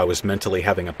 saying how I was mentally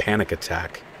having a panic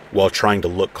attack while trying to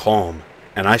look calm,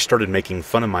 and I started making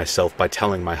fun of myself by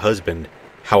telling my husband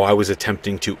how I was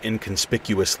attempting to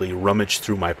inconspicuously rummage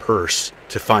through my purse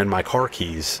to find my car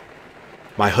keys.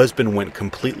 My husband went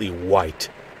completely white,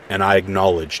 and I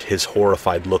acknowledged his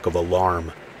horrified look of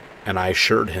alarm, and I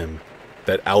assured him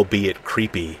that, albeit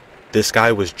creepy, this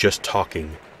guy was just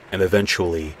talking, and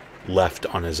eventually left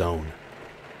on his own.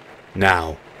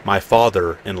 Now, my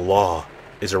father-in-law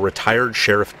is a retired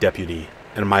sheriff deputy,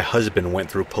 and my husband went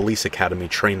through police academy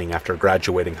training after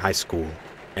graduating high school,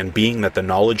 and being that the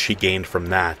knowledge he gained from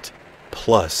that,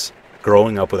 plus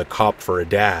growing up with a cop for a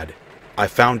dad, I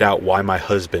found out why my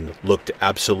husband looked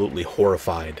absolutely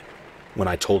horrified when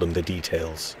I told him the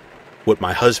details. What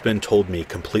my husband told me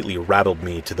completely rattled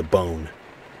me to the bone.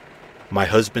 My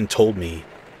husband told me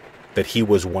that he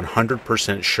was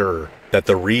 100% sure that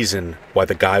the reason why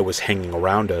the guy was hanging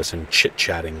around us and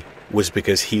chit-chatting was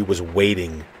because he was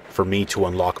waiting for me to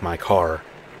unlock my car,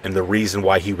 and the reason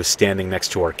why he was standing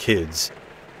next to our kids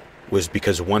was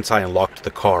because once I unlocked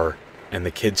the car and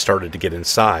the kids started to get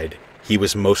inside, he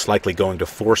was most likely going to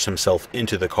force himself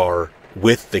into the car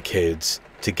with the kids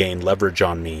to gain leverage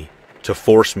on me, to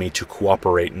force me to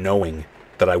cooperate, knowing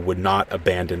that I would not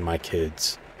abandon my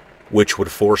kids, which would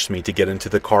force me to get into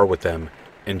the car with them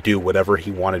and do whatever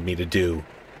he wanted me to do,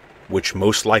 which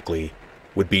most likely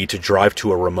would be to drive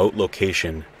to a remote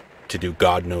location to do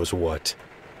God knows what.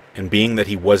 And being that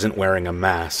he wasn't wearing a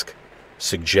mask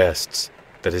suggests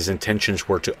that his intentions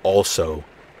were to also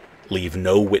leave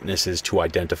no witnesses to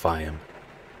identify him.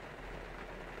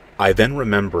 I then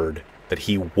remembered that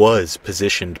he was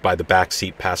positioned by the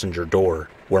backseat passenger door,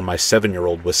 where my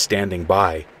 7-year-old was standing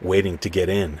by, waiting to get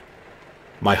in.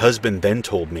 My husband then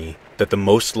told me that the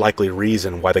most likely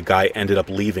reason why the guy ended up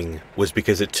leaving was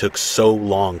because it took so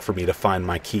long for me to find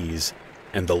my keys,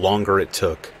 and the longer it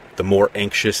took, the more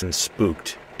anxious and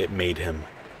spooked it made him.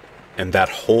 And that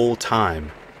whole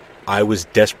time, I was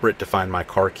desperate to find my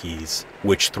car keys,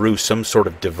 which through some sort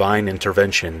of divine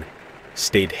intervention,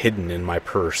 stayed hidden in my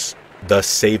purse, thus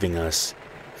saving us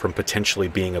from potentially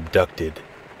being abducted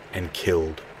and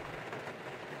killed.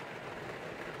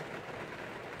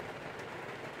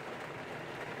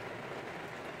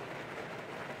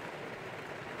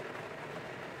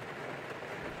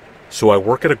 So I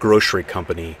work at a grocery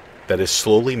company that is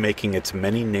slowly making its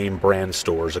many name brand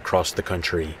stores across the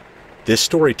country. This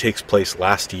story takes place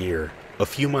last year, a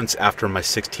few months after my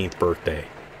 16th birthday.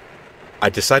 I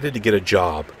decided to get a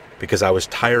job because I was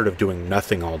tired of doing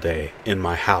nothing all day in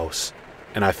my house,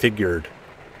 and I figured,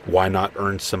 why not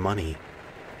earn some money?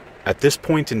 At this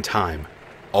point in time,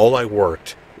 All I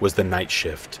worked was the night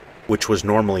shift, which was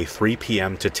normally 3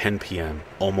 p.m. to 10 p.m.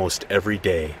 almost every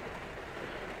day.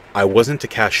 I wasn't a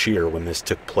cashier when this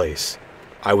took place.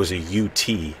 I was a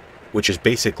UT, which is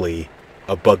basically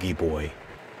a buggy boy.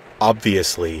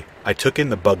 Obviously, I took in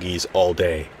the buggies all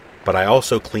day, but I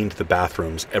also cleaned the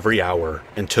bathrooms every hour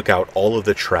and took out all of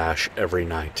the trash every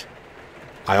night.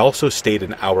 I also stayed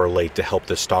an hour late to help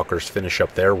the stalkers finish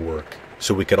up their work,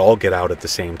 so we could all get out at the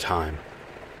same time.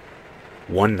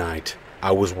 One night,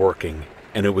 I was working,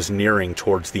 and it was nearing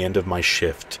towards the end of my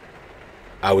shift.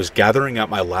 I was gathering up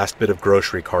my last bit of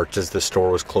grocery carts as the store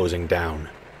was closing down.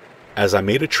 As I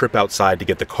made a trip outside to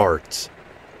get the carts,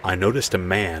 I noticed a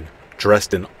man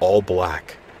dressed in all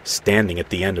black standing at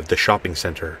the end of the shopping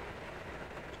center.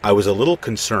 I was a little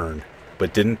concerned,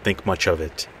 but didn't think much of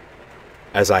it.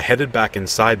 As I headed back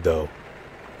inside, though,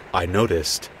 I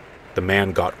noticed the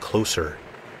man got closer.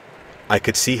 I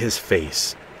could see his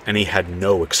face, and he had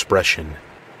no expression.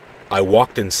 I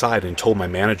walked inside and told my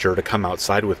manager to come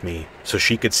outside with me so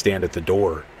she could stand at the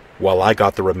door while I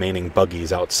got the remaining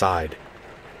buggies outside.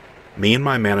 Me and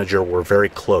my manager were very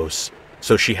close,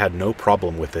 so she had no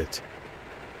problem with it.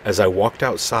 As I walked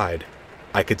outside,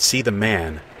 I could see the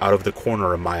man out of the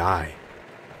corner of my eye.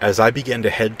 As I began to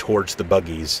head towards the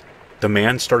buggies, the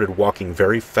man started walking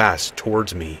very fast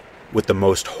towards me with the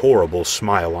most horrible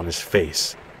smile on his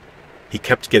face. He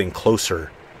kept getting closer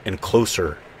and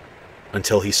closer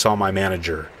until he saw my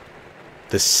manager.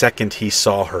 The second he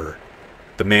saw her,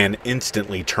 the man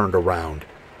instantly turned around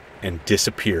and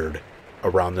disappeared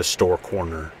around the store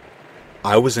corner.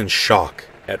 I was in shock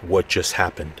at what just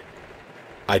happened.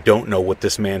 I don't know what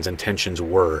this man's intentions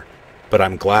were, but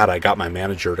I'm glad I got my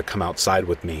manager to come outside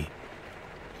with me.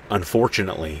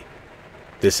 Unfortunately,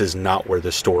 this is not where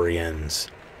the story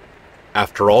ends.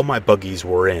 After all my buggies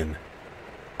were in,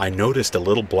 I noticed a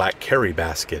little black carry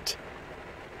basket.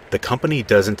 The company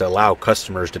doesn't allow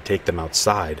customers to take them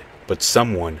outside, but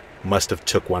someone must have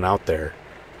took one out there.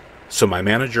 So my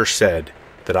manager said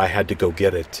that I had to go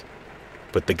get it,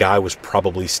 but the guy was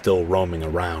probably still roaming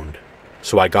around.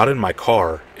 So I got in my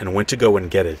car and went to go and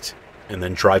get it, and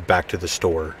then drive back to the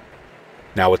store.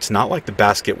 Now it's not like the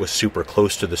basket was super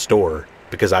close to the store,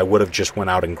 because I would have just went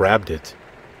out and grabbed it,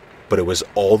 but it was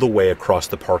all the way across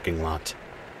the parking lot.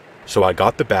 So I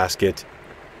got the basket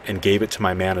and gave it to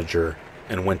my manager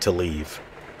and went to leave.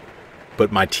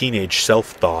 But my teenage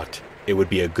self thought it would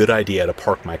be a good idea to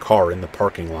park my car in the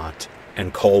parking lot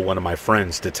and call one of my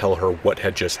friends to tell her what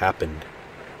had just happened,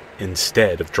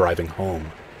 instead of driving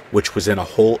home, which was in a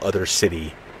whole other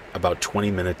city about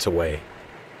 20 minutes away.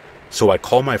 So I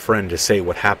call my friend to say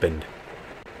what happened,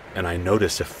 and I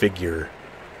notice a figure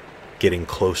getting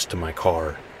close to my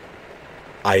car.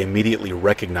 I immediately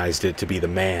recognized it to be the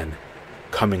man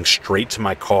coming straight to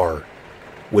my car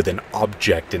with an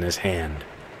object in his hand.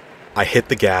 I hit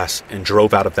the gas and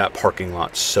drove out of that parking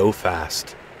lot so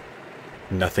fast.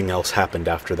 Nothing else happened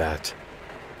after that.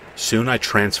 Soon I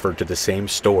transferred to the same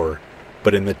store,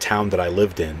 but in the town that I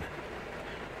lived in,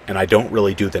 and I don't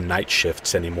really do the night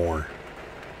shifts anymore.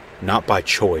 Not by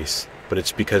choice, but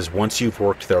it's because once you've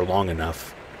worked there long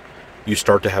enough, you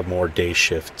start to have more day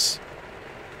shifts.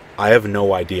 I have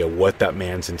no idea what that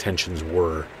man's intentions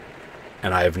were,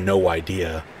 and I have no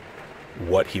idea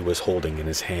what he was holding in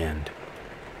his hand.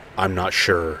 I'm not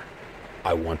sure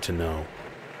I want to know.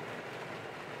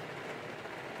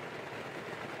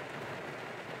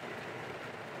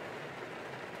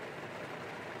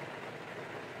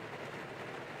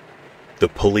 The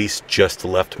police just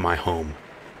left my home.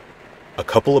 A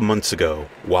couple of months ago,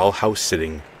 while house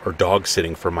sitting or dog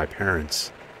sitting for my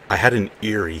parents, I had an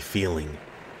eerie feeling.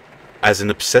 As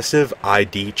an obsessive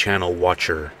ID channel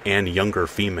watcher and younger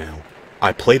female,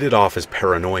 I played it off as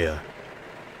paranoia.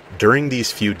 During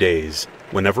these few days,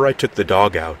 whenever I took the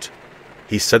dog out,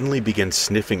 he suddenly began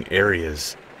sniffing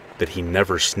areas that he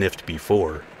never sniffed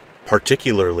before,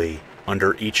 particularly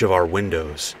under each of our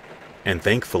windows, and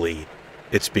thankfully,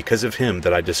 it's because of him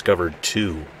that I discovered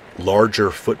 2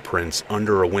 larger footprints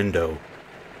under a window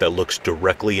that looks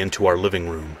directly into our living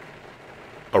room.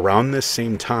 Around this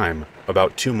same time,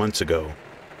 about 2 months ago,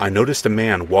 I noticed a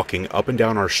man walking up and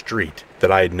down our street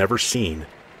that I had never seen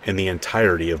in the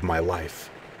entirety of my life.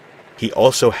 He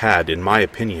also had, in my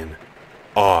opinion,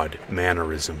 odd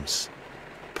mannerisms,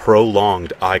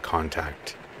 prolonged eye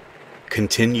contact,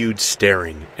 continued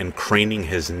staring and craning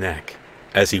his neck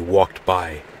as he walked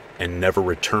by, and never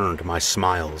returned my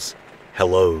smiles,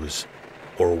 hellos,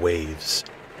 or waves.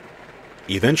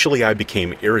 Eventually I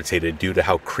became irritated due to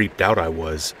how creeped out I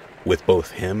was with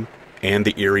both him and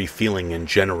the eerie feeling in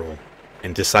general,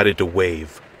 and decided to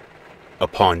wave.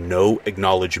 Upon no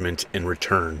acknowledgement in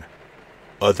return,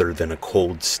 other than a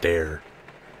cold stare.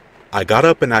 I got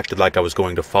up and acted like I was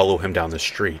going to follow him down the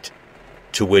street,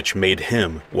 to which made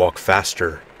him walk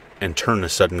faster and turn a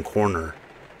sudden corner.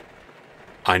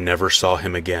 I never saw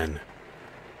him again.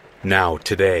 Now,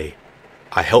 today,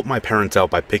 I help my parents out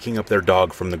by picking up their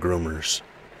dog from the groomers,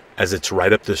 as it's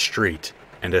right up the street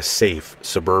and a safe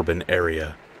suburban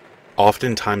area.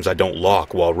 Oftentimes I don't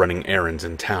lock while running errands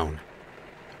in town.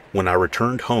 When I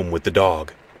returned home with the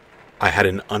dog, I had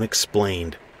an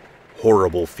unexplained,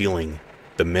 horrible feeling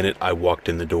the minute I walked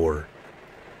in the door.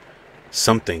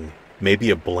 Something, maybe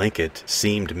a blanket,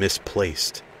 seemed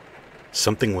misplaced.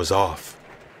 Something was off.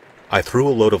 I threw a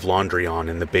load of laundry on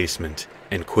in the basement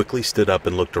and quickly stood up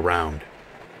and looked around.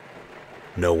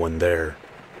 No one there.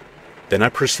 Then I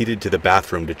proceeded to the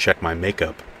bathroom to check my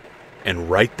makeup, and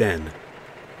right then,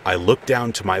 I looked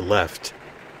down to my left,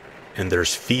 and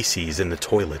there's feces in the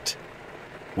toilet,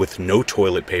 with no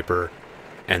toilet paper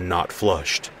and not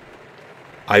flushed.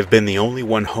 I've been the only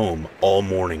one home all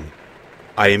morning.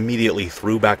 I immediately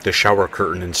threw back the shower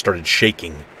curtain and started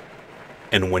shaking,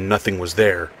 and when nothing was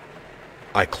there,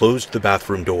 I closed the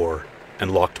bathroom door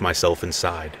and locked myself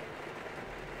inside.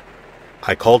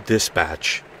 I called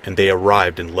dispatch, and they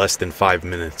arrived in less than 5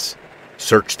 minutes,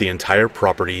 searched the entire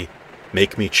property,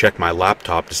 make me check my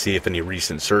laptop to see if any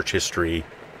recent search history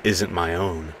isn't my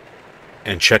own,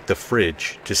 and check the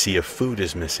fridge to see if food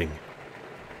is missing.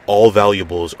 All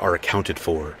valuables are accounted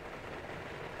for.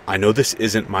 I know this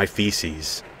isn't my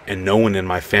feces, and no one in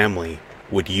my family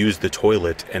would use the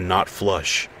toilet and not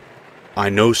flush. I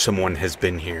know someone has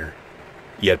been here,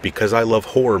 yet because I love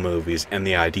horror movies and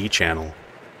the ID channel,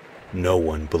 no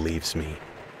one believes me.